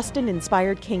 Rustin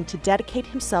inspired King to dedicate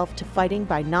himself to fighting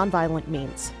by nonviolent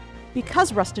means.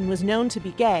 Because Rustin was known to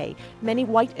be gay, many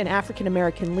white and African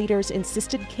American leaders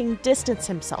insisted King distance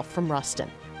himself from Rustin.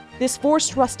 This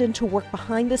forced Rustin to work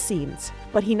behind the scenes,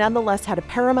 but he nonetheless had a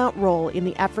paramount role in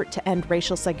the effort to end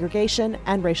racial segregation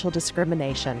and racial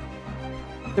discrimination.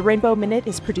 The Rainbow Minute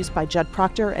is produced by Judd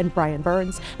Proctor and Brian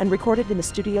Burns and recorded in the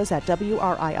studios at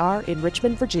WRIR in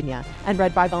Richmond, Virginia, and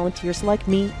read by volunteers like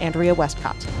me, Andrea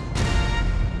Westcott.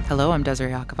 Hello, I'm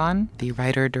Desiree Akhavan, the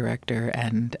writer, director,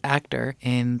 and actor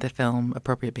in the film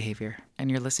Appropriate Behavior. And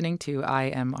you're listening to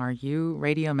IMRU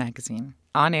Radio Magazine,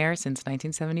 on air since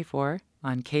 1974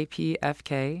 on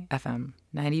KPFK FM,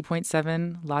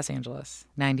 90.7 Los Angeles,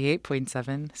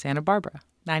 98.7 Santa Barbara,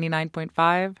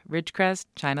 99.5 Ridgecrest,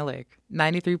 China Lake,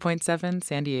 93.7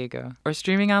 San Diego, or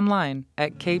streaming online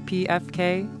at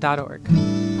kpfk.org.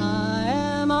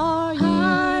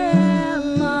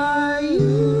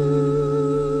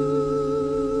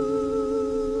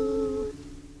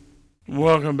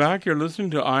 Welcome back. You're listening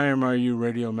to IMRU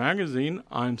Radio Magazine.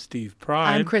 I'm Steve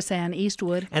Pride. I'm Chris Ann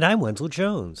Eastwood. And I'm Wenzel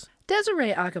Jones.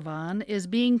 Desiree Akhavan is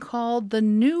being called the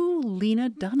new Lena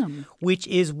Dunham. Which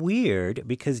is weird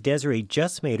because Desiree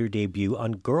just made her debut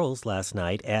on Girls last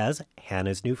night as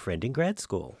Hannah's new friend in grad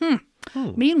school.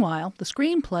 Meanwhile, the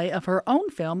screenplay of her own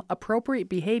film, Appropriate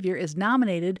Behavior, is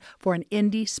nominated for an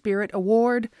Indie Spirit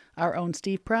Award. Our own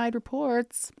Steve Pride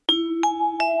reports.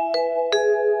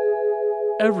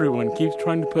 Everyone keeps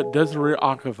trying to put Desiree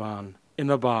Akhavan in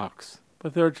a box,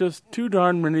 but there are just too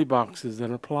darn many boxes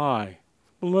that apply.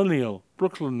 Millennial,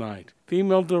 Brooklynite,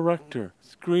 female director,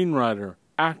 screenwriter,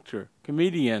 actor,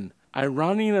 comedian,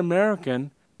 Iranian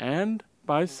American, and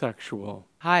bisexual.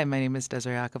 Hi, my name is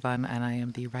Desiree Akhavan, and I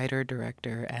am the writer,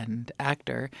 director, and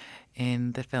actor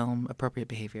in the film Appropriate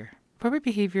Behavior. Appropriate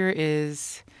Behavior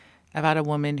is about a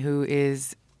woman who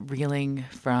is reeling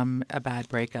from a bad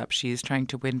breakup. She's trying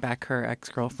to win back her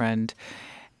ex-girlfriend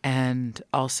and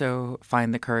also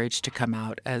find the courage to come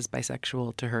out as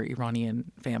bisexual to her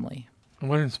Iranian family.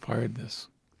 What inspired this?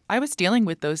 I was dealing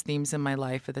with those themes in my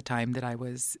life at the time that I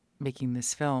was making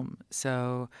this film,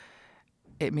 so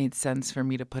it made sense for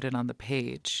me to put it on the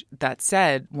page. That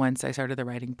said, once I started the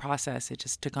writing process, it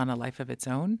just took on a life of its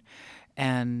own,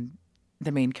 and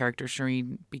the main character,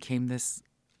 Shireen, became this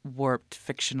warped,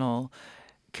 fictional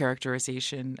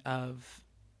characterization of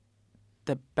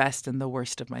the best and the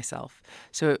worst of myself.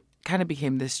 So it kind of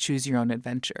became this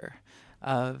choose-your-own-adventure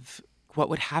of what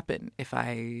would happen if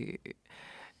I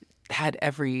had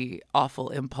every awful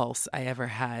impulse I ever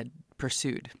had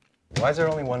pursued. Why is there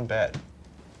only one bed?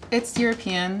 It's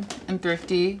European and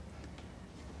thrifty.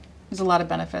 There's a lot of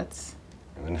benefits.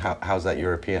 And how's that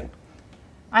European?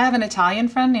 I have an Italian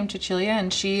friend named Cecilia,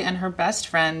 and she and her best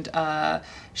friend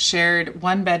shared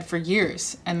one bed for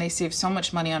years, and they saved so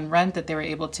much money on rent that they were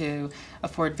able to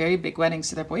afford very big weddings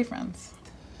to their boyfriends.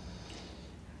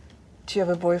 Do you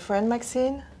have a boyfriend,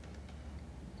 Maxine?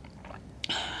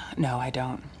 No, I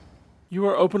don't. You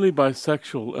are openly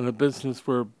bisexual in a business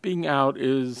where being out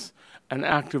is an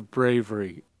act of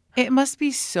bravery. It must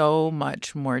be so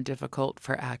much more difficult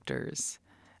for actors.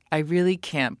 I really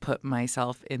can't put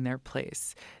myself in their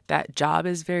place. That job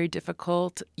is very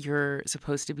difficult. You're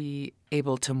supposed to be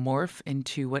able to morph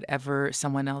into whatever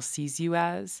someone else sees you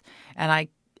as. And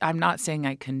I'm not saying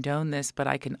I condone this, but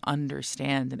I can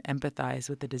understand and empathize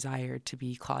with the desire to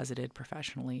be closeted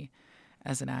professionally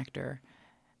as an actor.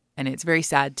 And it's very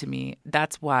sad to me.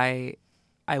 That's why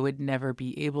I would never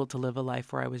be able to live a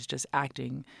life where I was just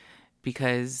acting,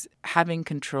 because having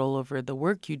control over the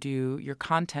work you do, your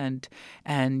content,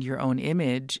 and your own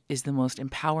image is the most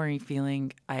empowering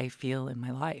feeling I feel in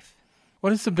my life.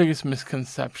 What is the biggest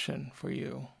misconception for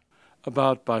you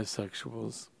about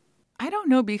bisexuals? I don't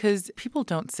know, because people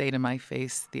don't say to my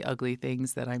face the ugly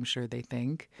things that I'm sure they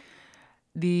think.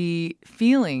 The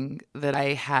feeling that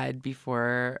I had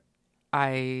before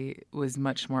I was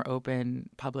much more open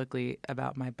publicly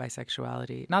about my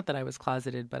bisexuality. Not that I was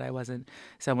closeted, but I wasn't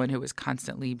someone who was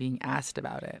constantly being asked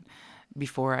about it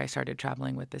before I started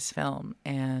traveling with this film.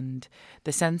 And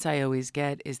the sense I always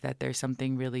get is that there's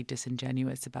something really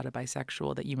disingenuous about a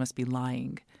bisexual, that you must be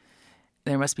lying.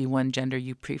 There must be one gender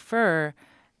you prefer,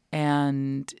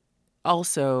 and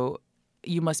also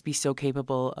you must be so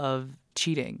capable of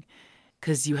cheating,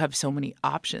 because you have so many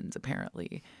options,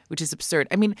 apparently, which is absurd.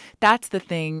 I mean, that's the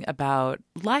thing about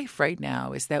life right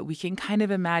now, is that we can kind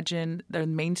of imagine the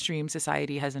mainstream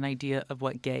society has an idea of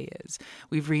what gay is.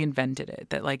 We've reinvented it,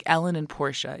 that like Ellen and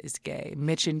Portia is gay.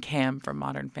 Mitch and Cam from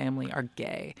Modern Family are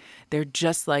gay. They're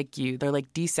just like you. They're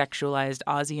like desexualized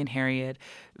Ozzie and Harriet,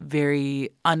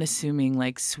 very unassuming,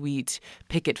 like sweet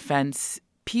picket fence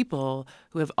people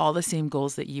who have all the same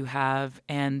goals that you have,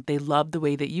 and they love the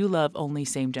way that you love, only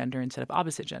same gender instead of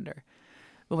opposite gender.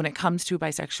 But when it comes to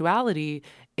bisexuality,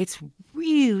 it's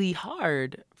really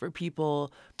hard for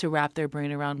people to wrap their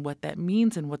brain around what that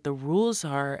means and what the rules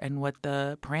are and what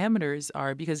the parameters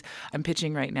are, because I'm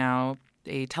pitching right now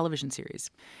a television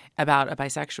series about a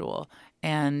bisexual,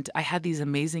 and I had these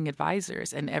amazing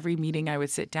advisors, and every meeting I would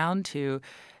sit down to,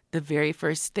 the very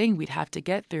first thing we'd have to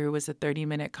get through was a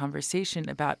 30-minute conversation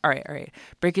about, all right,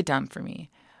 break it down for me.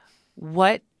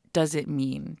 What does it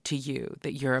mean to you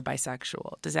that you're a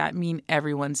bisexual? Does that mean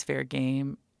everyone's fair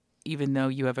game, even though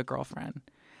you have a girlfriend?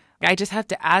 I just have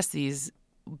to ask these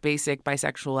basic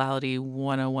bisexuality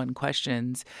 101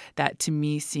 questions that to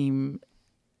me seem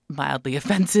mildly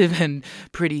offensive and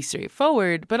pretty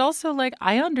straightforward, but also like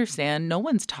I understand no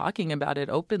one's talking about it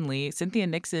openly. Cynthia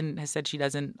Nixon has said she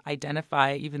doesn't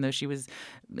identify, even though she was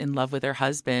in love with her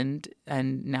husband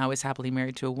and now is happily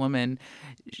married to a woman.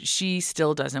 She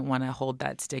still doesn't want to hold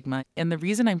that stigma. And the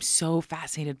reason I'm so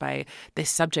fascinated by this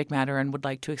subject matter and would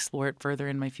like to explore it further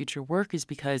in my future work is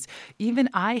because even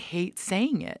I hate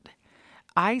saying it.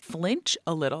 I flinch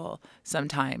a little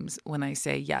sometimes when I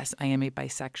say, yes, I am a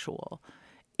bisexual.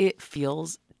 It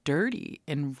feels dirty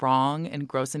and wrong and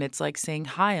gross. And it's like saying,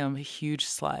 hi, I'm a huge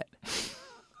slut.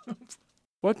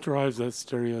 What drives that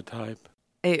stereotype?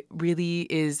 It really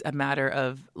is a matter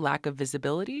of lack of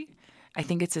visibility. I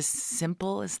think it's as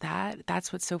simple as that.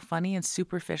 That's what's so funny and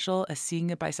superficial as seeing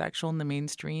a bisexual in the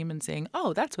mainstream and saying,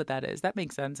 oh, that's what that is. That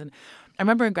makes sense. And I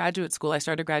remember in graduate school, I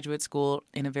started graduate school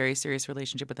in a very serious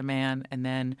relationship with a man. And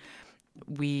then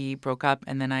we broke up,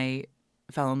 and then I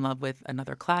fell in love with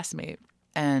another classmate.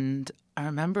 And I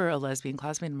remember a lesbian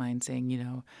classmate of mine saying, you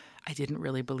know, I didn't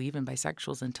really believe in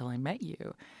bisexuals until I met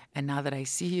you. And now that I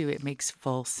see you, it makes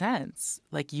full sense.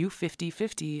 Like, you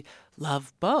 50-50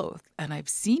 love both. And I've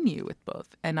seen you with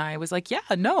both. And I was like, yeah,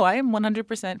 no, I am 100%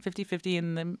 50-50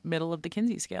 in the middle of the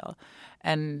Kinsey scale.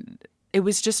 And it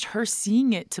was just her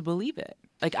seeing it to believe it.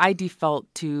 Like, I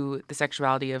default to the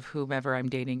sexuality of whomever I'm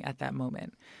dating at that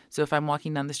moment. So if I'm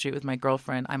walking down the street with my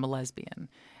girlfriend, I'm a lesbian.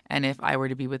 And if I were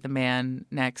to be with a man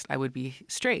next, I would be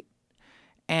straight.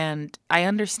 And I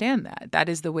understand that. That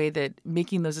is the way that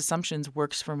making those assumptions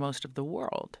works for most of the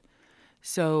world.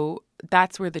 So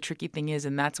that's where the tricky thing is.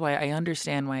 And that's why I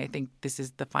understand why I think this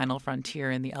is the final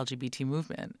frontier in the LGBT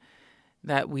movement,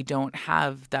 that we don't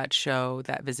have that show,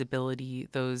 that visibility,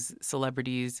 those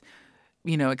celebrities,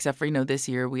 you know, except for, you know, this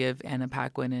year we have Anna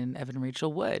Paquin and Evan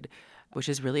Rachel Wood, which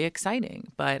is really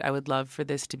exciting. But I would love for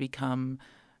this to become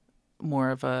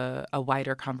more of a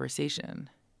wider conversation.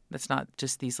 That's not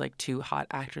just these like two hot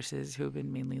actresses who have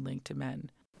been mainly linked to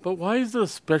men. But why is it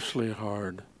especially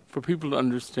hard for people to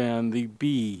understand the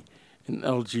B in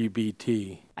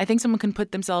LGBT? I think someone can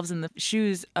put themselves in the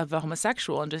shoes of a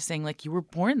homosexual and just saying, like, you were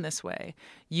born this way.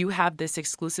 You have this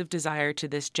exclusive desire to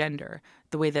this gender,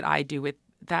 the way that I do with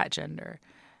that gender.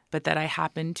 But that I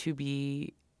happen to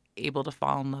be able to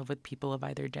fall in love with people of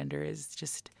either gender is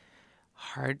just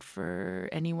hard for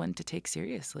anyone to take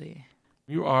seriously.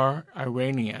 You are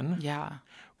Iranian. Yeah.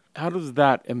 How does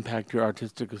that impact your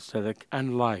artistic aesthetic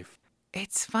and life?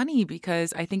 It's funny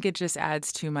because I think it just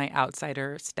adds to my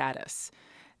outsider status,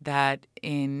 that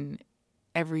in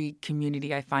every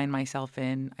community I find myself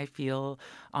in, I feel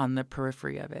on the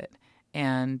periphery of it.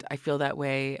 And I feel that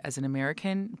way as an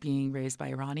American being raised by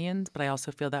Iranians, but I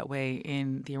also feel that way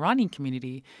in the Iranian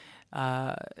community,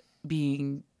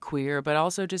 being queer, but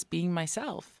also just being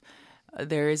myself.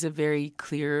 There is a very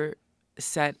clear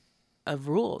set of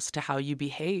rules to how you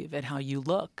behave and how you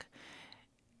look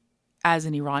as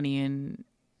an Iranian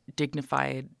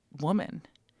dignified woman.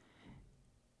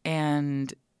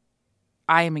 And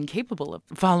I am incapable of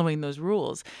following those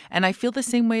rules. And I feel the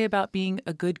same way about being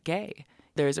a good gay.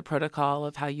 There's a protocol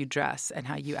of how you dress and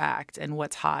how you act and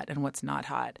what's hot and what's not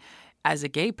hot as a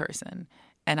gay person.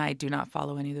 And I do not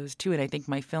follow any of those too. And I think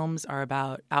my films are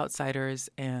about outsiders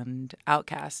and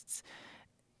outcasts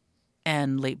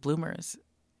and late bloomers.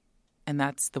 And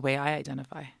that's the way I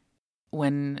identify.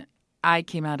 When I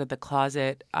came out of the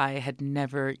closet, I had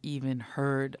never even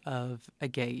heard of a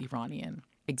gay Iranian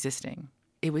existing.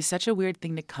 It was such a weird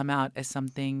thing to come out as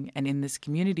something, and in this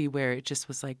community where it just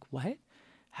was like, what?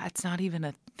 That's not even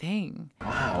a thing.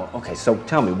 Wow. Okay, so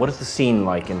tell me, what is the scene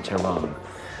like in Tehran?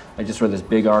 I just read this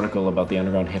big article about the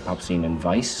underground hip-hop scene in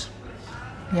Vice.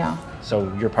 Yeah.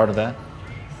 So you're part of that?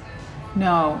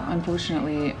 No,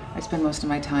 unfortunately, I spend most of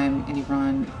my time in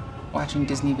Iran watching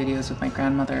Disney videos with my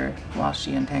grandmother while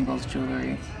she untangles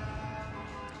jewelry.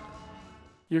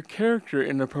 Your character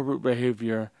in Appropriate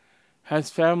Behavior has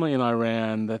family in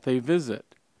Iran that they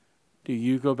visit. Do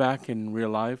you go back in real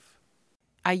life?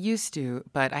 I used to,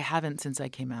 but I haven't since I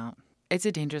came out. It's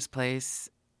a dangerous place.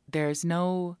 There's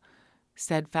no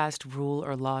steadfast rule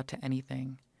or law to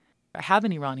anything. I have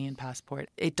an Iranian passport.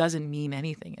 It doesn't mean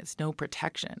anything. It's no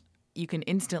protection. You can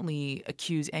instantly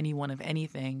accuse anyone of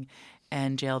anything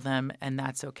and jail them, and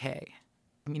that's okay.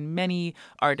 I mean, many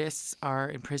artists are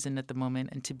in prison at the moment,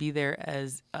 and to be there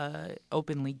as an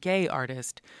openly gay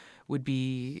artist would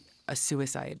be a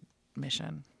suicide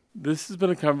mission. This has been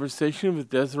a conversation with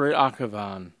Desiree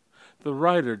Akhavan, the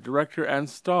writer, director, and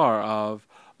star of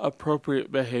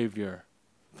Appropriate Behavior.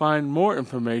 Find more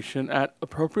information at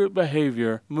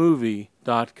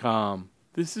appropriatebehaviormovie.com.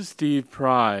 This is Steve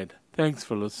Pride. Thanks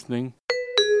for listening.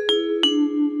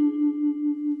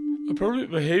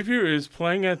 Appropriate Behavior is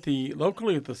playing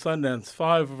locally at the Sundance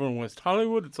 5 over in West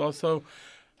Hollywood. It's also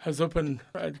has opened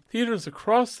at theaters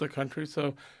across the country,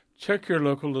 so check your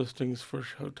local listings for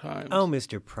showtimes. Oh,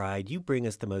 Mr. Pride, you bring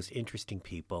us the most interesting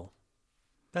people.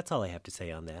 That's all I have to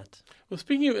say on that. Well,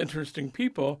 speaking of interesting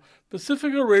people,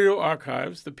 Pacifica Radio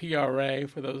Archives, the PRA,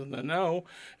 for those in the know,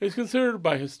 is considered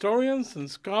by historians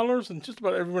and scholars and just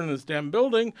about everyone in this damn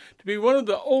building to be one of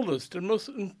the oldest and most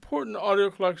important audio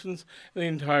collections in the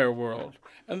entire world.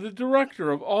 And the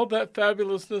director of all that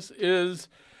fabulousness is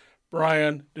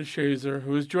Brian DeShazor,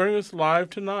 who is joining us live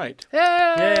tonight. Yay!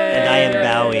 And I am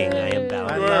bowing.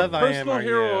 You're a personal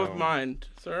hero of mine,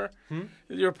 sir.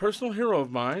 You're a personal hero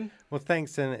of mine. Well,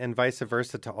 thanks, and vice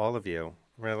versa to all of you.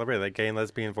 Really, like gay and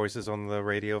lesbian voices on the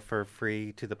radio for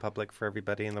free to the public for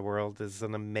everybody in the world is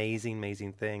an amazing,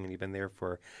 amazing thing, and you've been there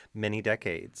for many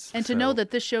decades. And to know that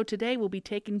this show today will be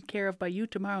taken care of by you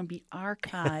tomorrow and be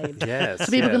archived. Yes,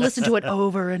 so people can listen to it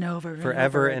over and over and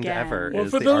forever over and again. ever Well,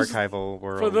 is the archival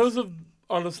world. For those of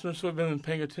our listeners who have been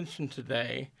paying attention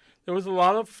today, there was a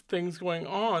lot of things going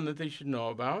on that they should know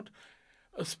about,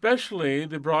 especially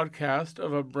the broadcast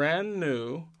of a brand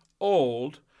new,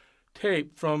 old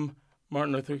tape from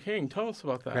Martin Luther King. Tell us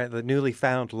about that. Right, the newly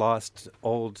found, lost,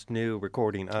 old, new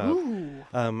recording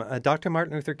of Dr.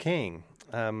 Martin Luther King.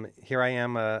 Here I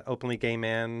am, an openly gay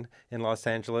man in Los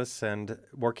Angeles, and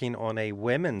working on a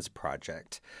women's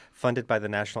project funded by the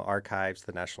National Archives,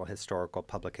 the National Historical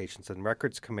Publications and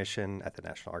Records Commission at the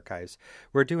National Archives.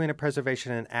 We're doing a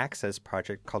preservation and access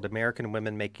project called American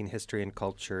Women Making History and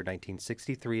Culture,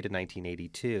 1963 to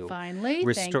 1982.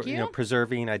 Finally, thank you.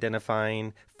 Preserving,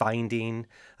 identifying, finding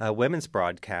women's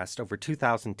broadcast, over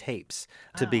 2,000 tapes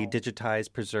to be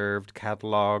digitized, preserved,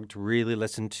 cataloged, really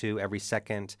listened to every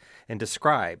second, and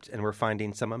described. And we're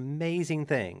finding some amazing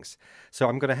things. So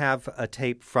I'm going to have a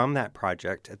tape from that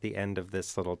project at the end of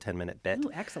this little 10-minute bit.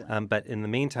 Ooh, excellent. But in the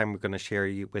meantime, we're going to share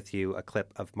with you a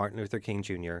clip of Martin Luther King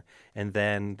Jr., and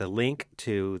then the link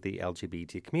to the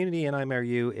LGBT community in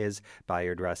IMRU is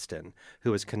Bayard Rustin,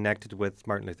 who was connected with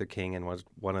Martin Luther King and was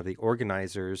one of the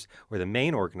organizers, or the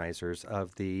main organizers,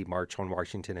 of the March on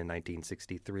Washington in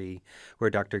 1963, where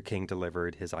Dr. King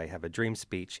delivered his I Have a Dream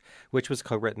speech, which was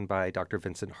co-written by Dr.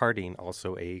 Vincent Harding,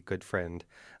 also a good friend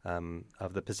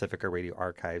of the Pacifica Radio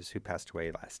Archives, who passed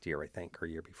away last year, I think, or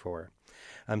year before.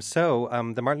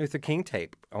 The Martin Luther King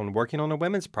tape on working on a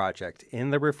women's project in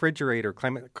the refrigerator,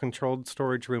 climate-controlled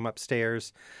storage room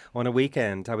upstairs on a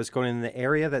weekend. I was going in the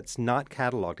area that's not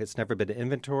cataloged. It's never been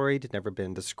inventoried, never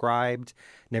been described,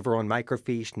 never on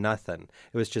microfiche, nothing.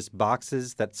 It was just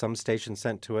boxes that some station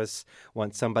sent to us.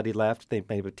 Once somebody left, they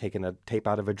may have taken a tape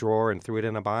out of a drawer and threw it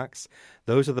in a box.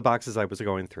 Those are the boxes I was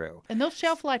going through. And those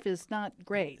shelf life is not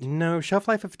great. No, shelf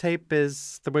life of tape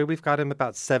is the way we've got them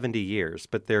about 70 years,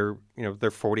 but they're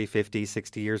 40, 50,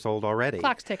 60 years old already.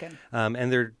 Clock's ticking.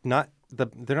 And they're not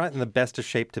in the best of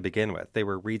shape to begin with. They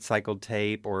were recycled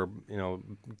tape or,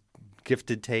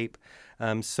 gifted tape.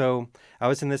 So I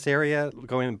was in this area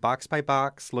going box by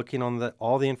box, looking on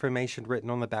all the information written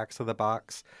on the backs of the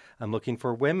box. I'm looking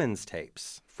for women's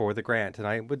tapes for the grant. And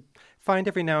I would find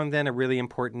every now and then a really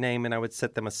important name, and I would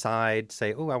set them aside,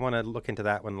 say, I want to look into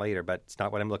that one later, but it's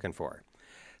not what I'm looking for.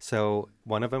 So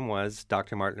one of them was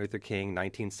Dr. Martin Luther King,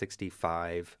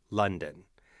 1965, London.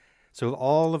 So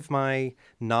all of my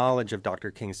knowledge of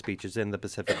Dr. King's speeches in the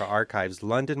Pacifica Archives,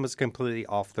 London was completely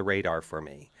off the radar for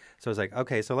me. So I was like,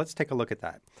 okay, so let's take a look at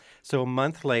that. So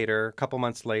a couple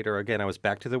months later, again, I was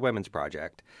back to the Women's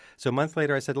Project. So a month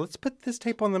later, I said, let's put this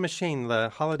tape on the machine. The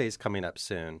holiday's coming up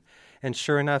soon. And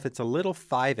sure enough, it's a little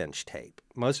 5-inch tape.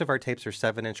 Most of our tapes are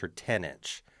 7-inch or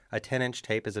 10-inch. A 10-inch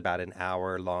tape is about an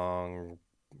hour-long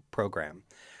program.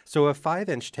 So a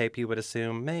 5-inch tape, you would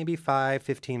assume maybe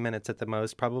 15 minutes at the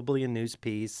most, probably a news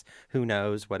piece, who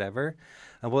knows, whatever.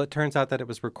 Well, it turns out that it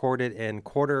was recorded in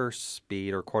quarter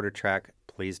speed or quarter track.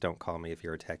 Please don't call me if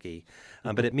you're a techie.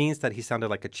 But it means that he sounded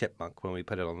like a chipmunk when we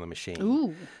put it on the machine.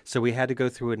 Ooh. So we had to go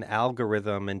through an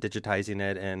algorithm and digitizing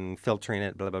it and filtering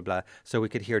it, blah, blah, blah, so we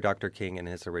could hear Dr. King in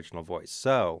his original voice.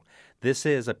 So this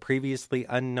is a previously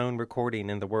unknown recording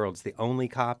in the world. It's the only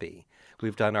copy.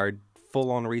 We've done our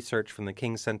full-on research from the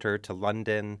King Center to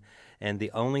London, and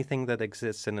the only thing that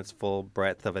exists in its full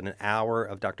breadth of an hour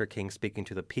of Dr. King speaking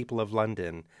to the people of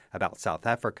London about South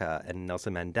Africa and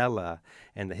Nelson Mandela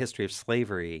and the history of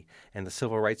slavery and the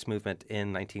civil rights movement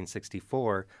in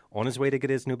 1964, on his way to get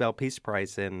his Nobel Peace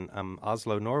Prize in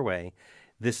Oslo, Norway.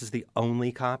 This is the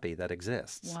only copy that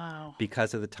exists. Wow.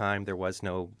 Because at the time there was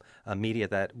no media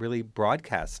that really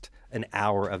broadcast an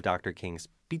hour of Dr. King's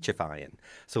speechifying.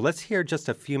 So let's hear just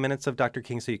a few minutes of Dr.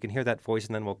 King so you can hear that voice,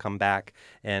 and then we'll come back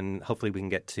and hopefully we can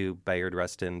get to Bayard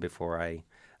Rustin before I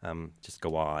just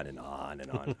go on and on and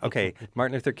on. Okay,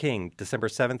 Martin Luther King, December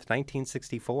 7th,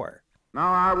 1964.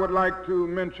 Now I would like to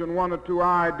mention one or two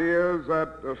ideas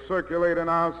that circulate in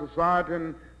our society,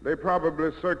 and they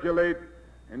probably circulate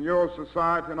in your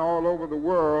society and all over the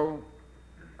world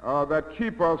that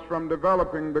keep us from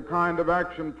developing the kind of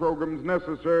action programs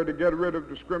necessary to get rid of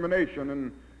discrimination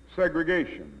and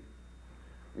segregation.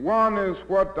 One is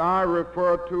what I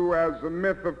refer to as the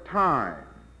myth of time.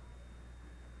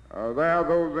 There are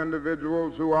those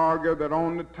individuals who argue that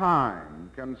only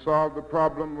time can solve the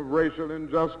problem of racial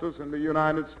injustice in the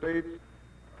United States,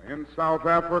 in South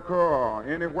Africa, or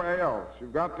anywhere else.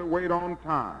 You've got to wait on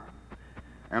time.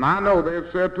 And I know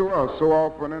they've said to us so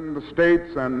often in the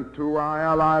States and to our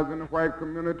allies in the white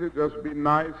community, just be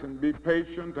nice and be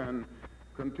patient and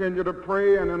continue to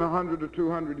pray, and in 100 or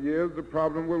 200 years, the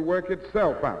problem will work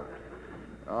itself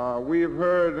out. We've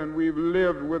heard and we've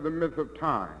lived with the myth of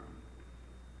time.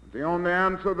 The only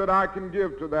answer that I can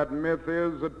give to that myth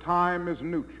is that time is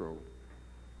neutral.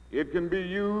 It can be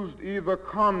used either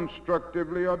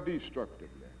constructively or destructively.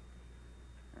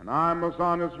 And I must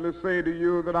honestly say to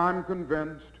you that I'm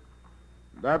convinced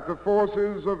that the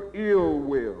forces of ill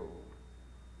will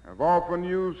have often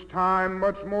used time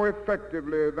much more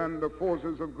effectively than the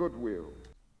forces of goodwill.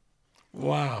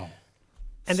 Wow.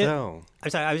 And then, I'm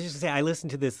sorry, I was just going to say, I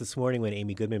listened to this morning when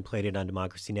Amy Goodman played it on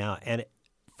Democracy Now!, and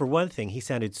for one thing, he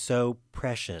sounded so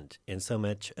prescient in so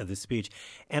much of the speech.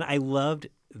 And I loved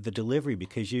the delivery,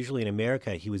 because usually in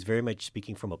America, he was very much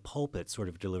speaking from a pulpit sort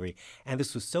of delivery. And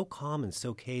this was so calm and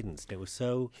so cadenced. It was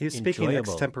so He was speaking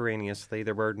extemporaneously.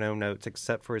 There were no notes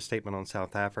except for his statement on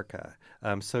South Africa.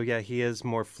 He is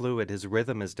more fluid. His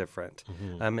rhythm is different.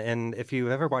 Mm-hmm. And if you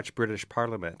ever watch British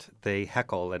Parliament, they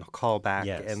heckle and call back,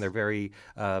 and they're very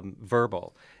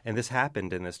verbal. And this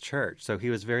happened in this church. So he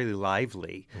was very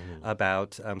lively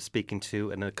about speaking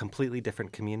to in a completely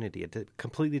different community, a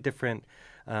completely different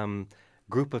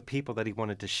group of people that he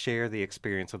wanted to share the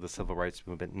experience of the civil rights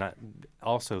movement, not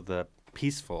also the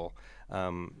peaceful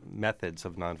methods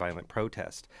of nonviolent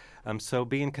protest. So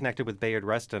being connected with Bayard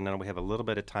Rustin, and we have a little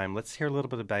bit of time, let's hear a little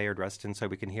bit of Bayard Rustin so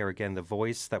we can hear again the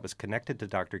voice that was connected to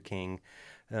Dr. King,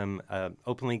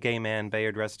 openly gay man,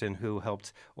 Bayard Rustin, who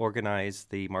helped organize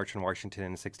the March on Washington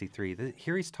in '63.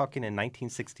 Here he's talking in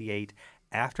 1968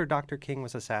 after Dr. King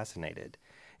was assassinated,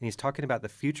 and he's talking about the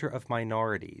future of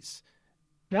minorities.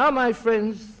 Now, my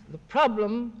friends, the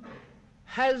problem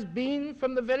has been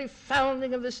from the very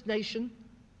founding of this nation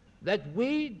that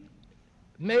we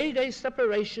made a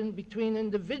separation between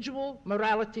individual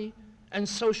morality and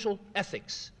social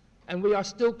ethics, and we are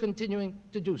still continuing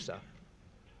to do so.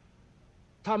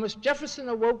 Thomas Jefferson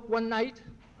awoke one night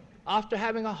after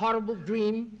having a horrible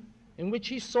dream in which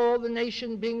he saw the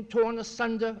nation being torn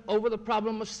asunder over the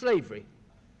problem of slavery.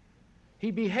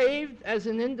 He behaved as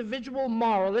an individual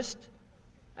moralist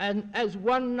and as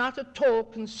one not at all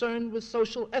concerned with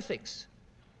social ethics.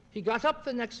 He got up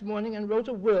the next morning and wrote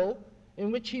a will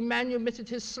in which he manumitted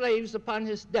his slaves upon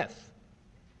his death.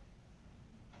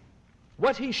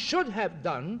 What he should have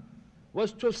done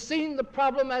was to have seen the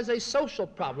problem as a social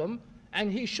problem,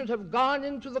 and he should have gone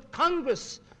into the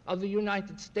Congress of the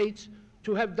United States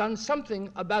to have done something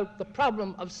about the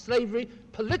problem of slavery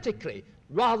politically,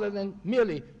 rather than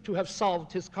merely to have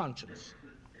solved his conscience.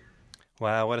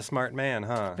 Wow, what a smart man,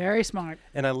 huh? Very smart.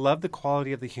 And I love the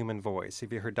quality of the human voice.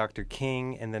 If you heard Dr.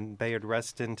 King and then Bayard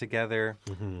Rustin together,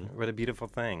 what a beautiful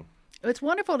thing. It's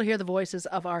wonderful to hear the voices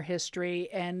of our history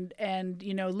and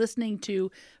listening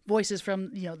to voices from,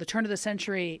 the turn of the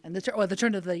century and the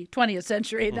turn of the 20th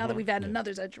century, now that we've had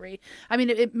another century. I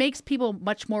mean, it makes people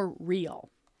much more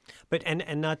real. But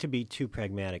and not to be too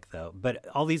pragmatic, though, but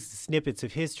all these snippets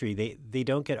of history, they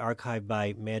don't get archived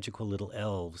by magical little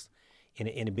elves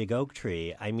in a big oak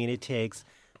tree. I mean, it takes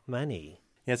money.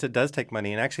 Yes, it does take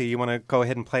money. And actually, you want to go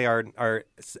ahead and play our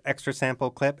extra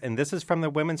sample clip. And this is from the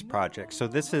Women's Project. So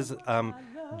this is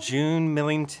June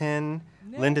Millington,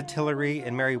 Linda Tillery,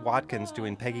 and Mary Watkins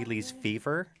doing Peggy Lee's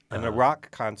Fever, and a rock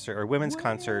concert, or women's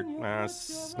concert,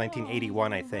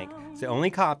 1981, I think. It's the only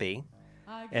copy.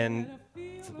 And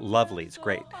it's lovely. It's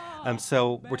great.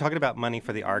 So we're talking about money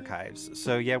for the archives.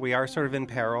 So, yeah, we are sort of in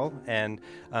peril. And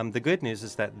the good news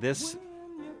is that this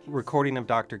recording of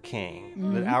Dr.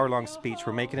 King, the hour-long speech,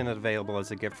 we're making it available as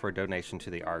a gift for a donation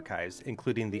to the archives,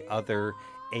 including the other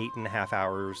 8.5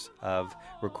 hours of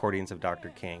recordings of Dr.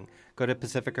 King. Go to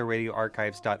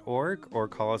pacificaradioarchives.org or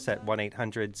call us at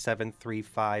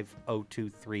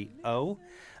 1-800-735-0230.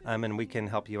 And we can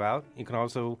help you out. You can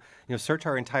also, search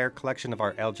our entire collection of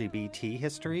our LGBT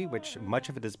history, which much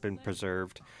of it has been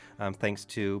preserved thanks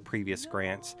to previous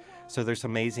grants. So there's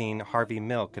amazing Harvey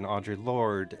Milk and Audre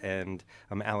Lorde and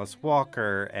Alice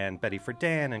Walker and Betty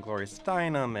Friedan and Gloria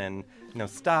Steinem and,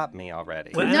 stop me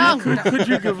already. Could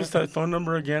you give us that phone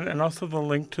number again and also the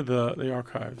link to the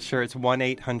archives? Sure, it's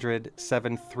 1-800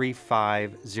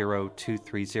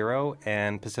 877-350-230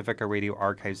 and Pacifica Radio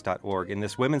Archives.org. In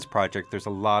this women's project, there's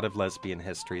a lot of lesbian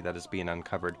history that is being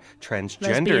uncovered.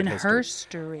 Transgendered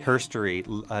history.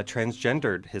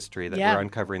 Transgendered history that we're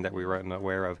uncovering that we were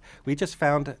unaware of. We just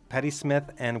found Patti Smith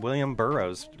and William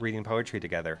Burroughs reading poetry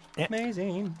together.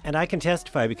 Amazing. And I can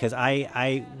testify because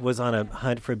I was on a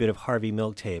hunt for a bit of Harvey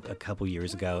Milk tape a couple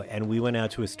years ago, and we went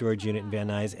out to a storage unit in Van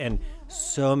Nuys, and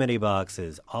so many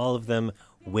boxes, all of them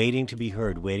waiting to be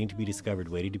heard, waiting to be discovered,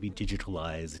 waiting to be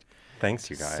digitalized. Thanks,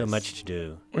 you guys. So much to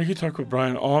do. We could talk with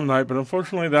Brian all night, but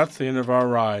unfortunately that's the end of our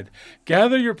ride.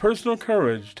 Gather your personal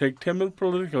courage, take timid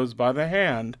politicos by the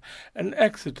hand, and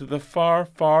exit to the far,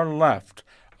 far left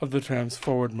of the Trans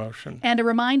Forward motion. And a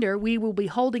reminder, we will be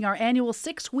holding our annual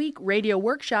 6-week radio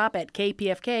workshop at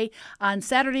KPFK on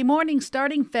Saturday morning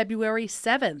starting February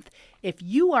 7th. If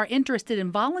you are interested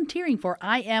in volunteering for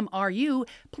IMRU,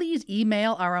 please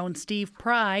email our own Steve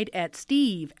Pride at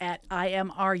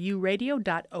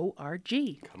steve@imruradio.org.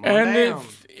 And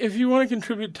if you want to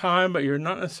contribute time, but you're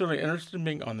not necessarily interested in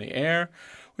being on the air,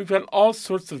 we've got all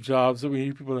sorts of jobs that we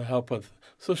need people to help with.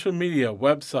 Social media,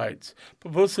 websites,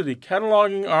 publicity,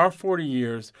 cataloging our 40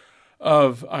 years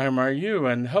of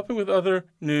IMRU and helping with other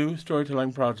new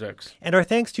storytelling projects. And our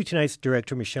thanks to tonight's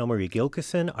director, Michelle Marie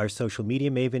Gilkison, our social media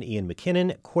maven, Ian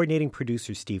McKinnon, coordinating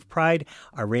producer, Steve Pride,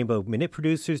 our Rainbow Minute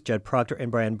producers, Judd Proctor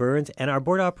and Brian Burns, and our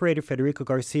board operator, Federico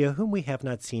Garcia, whom we have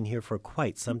not seen here for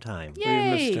quite some time.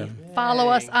 Yay! Follow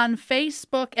us on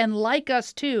Facebook and like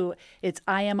us, too. It's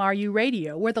IMRU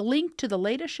Radio, where the link to the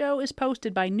latest show is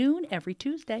posted by noon every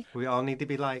Tuesday. We all need to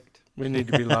be liked. We need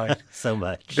to be liked. So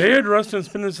much. Bayard Rustin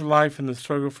spent his life in the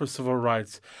struggle for civil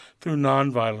rights through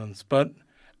nonviolence, but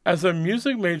as a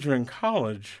music major in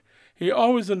college, he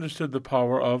always understood the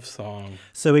power of song.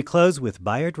 So we close with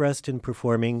Bayard Rustin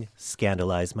performing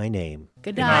Scandalize My Name.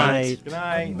 Good night. Good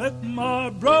night. I met my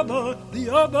brother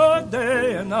the other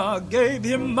day and I gave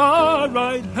him my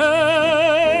right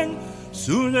hand.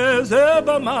 Soon as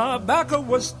ever my back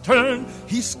was turned,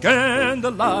 he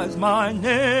scandalized my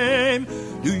name.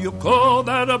 Do you call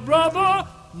that a brother?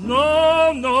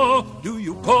 No, no. Do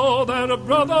you call that a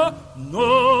brother?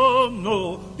 No,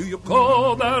 no. Do you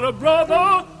call that a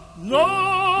brother?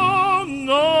 No,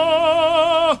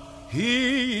 no.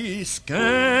 He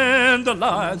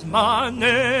scandalized my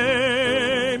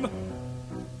name.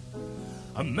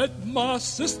 I met my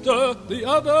sister the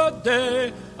other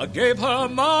day. I gave her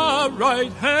my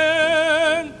right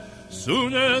hand.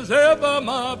 Soon as ever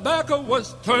my back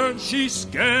was turned, she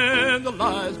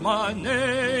scandalized my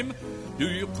name. Do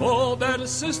you call that a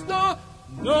sister?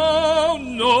 No,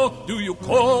 no. Do you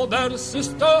call that a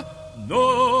sister?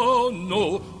 No,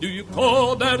 no. Do you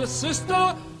call that a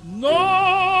sister?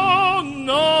 No,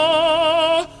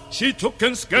 no. She took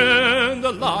and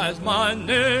scandalized my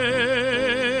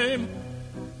name.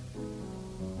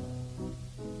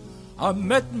 I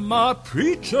met my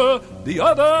preacher the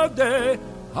other day.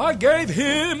 I gave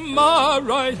him my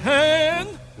right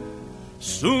hand.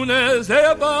 Soon as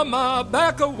ever my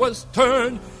back was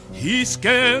turned, he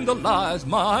scandalized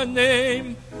my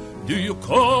name. Do you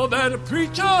call that a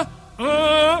preacher?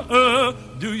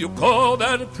 Do you call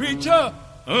that a preacher?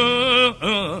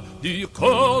 Do you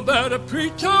call that a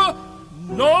preacher?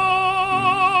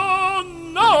 No,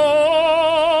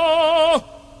 no.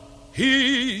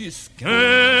 He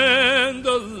scandalized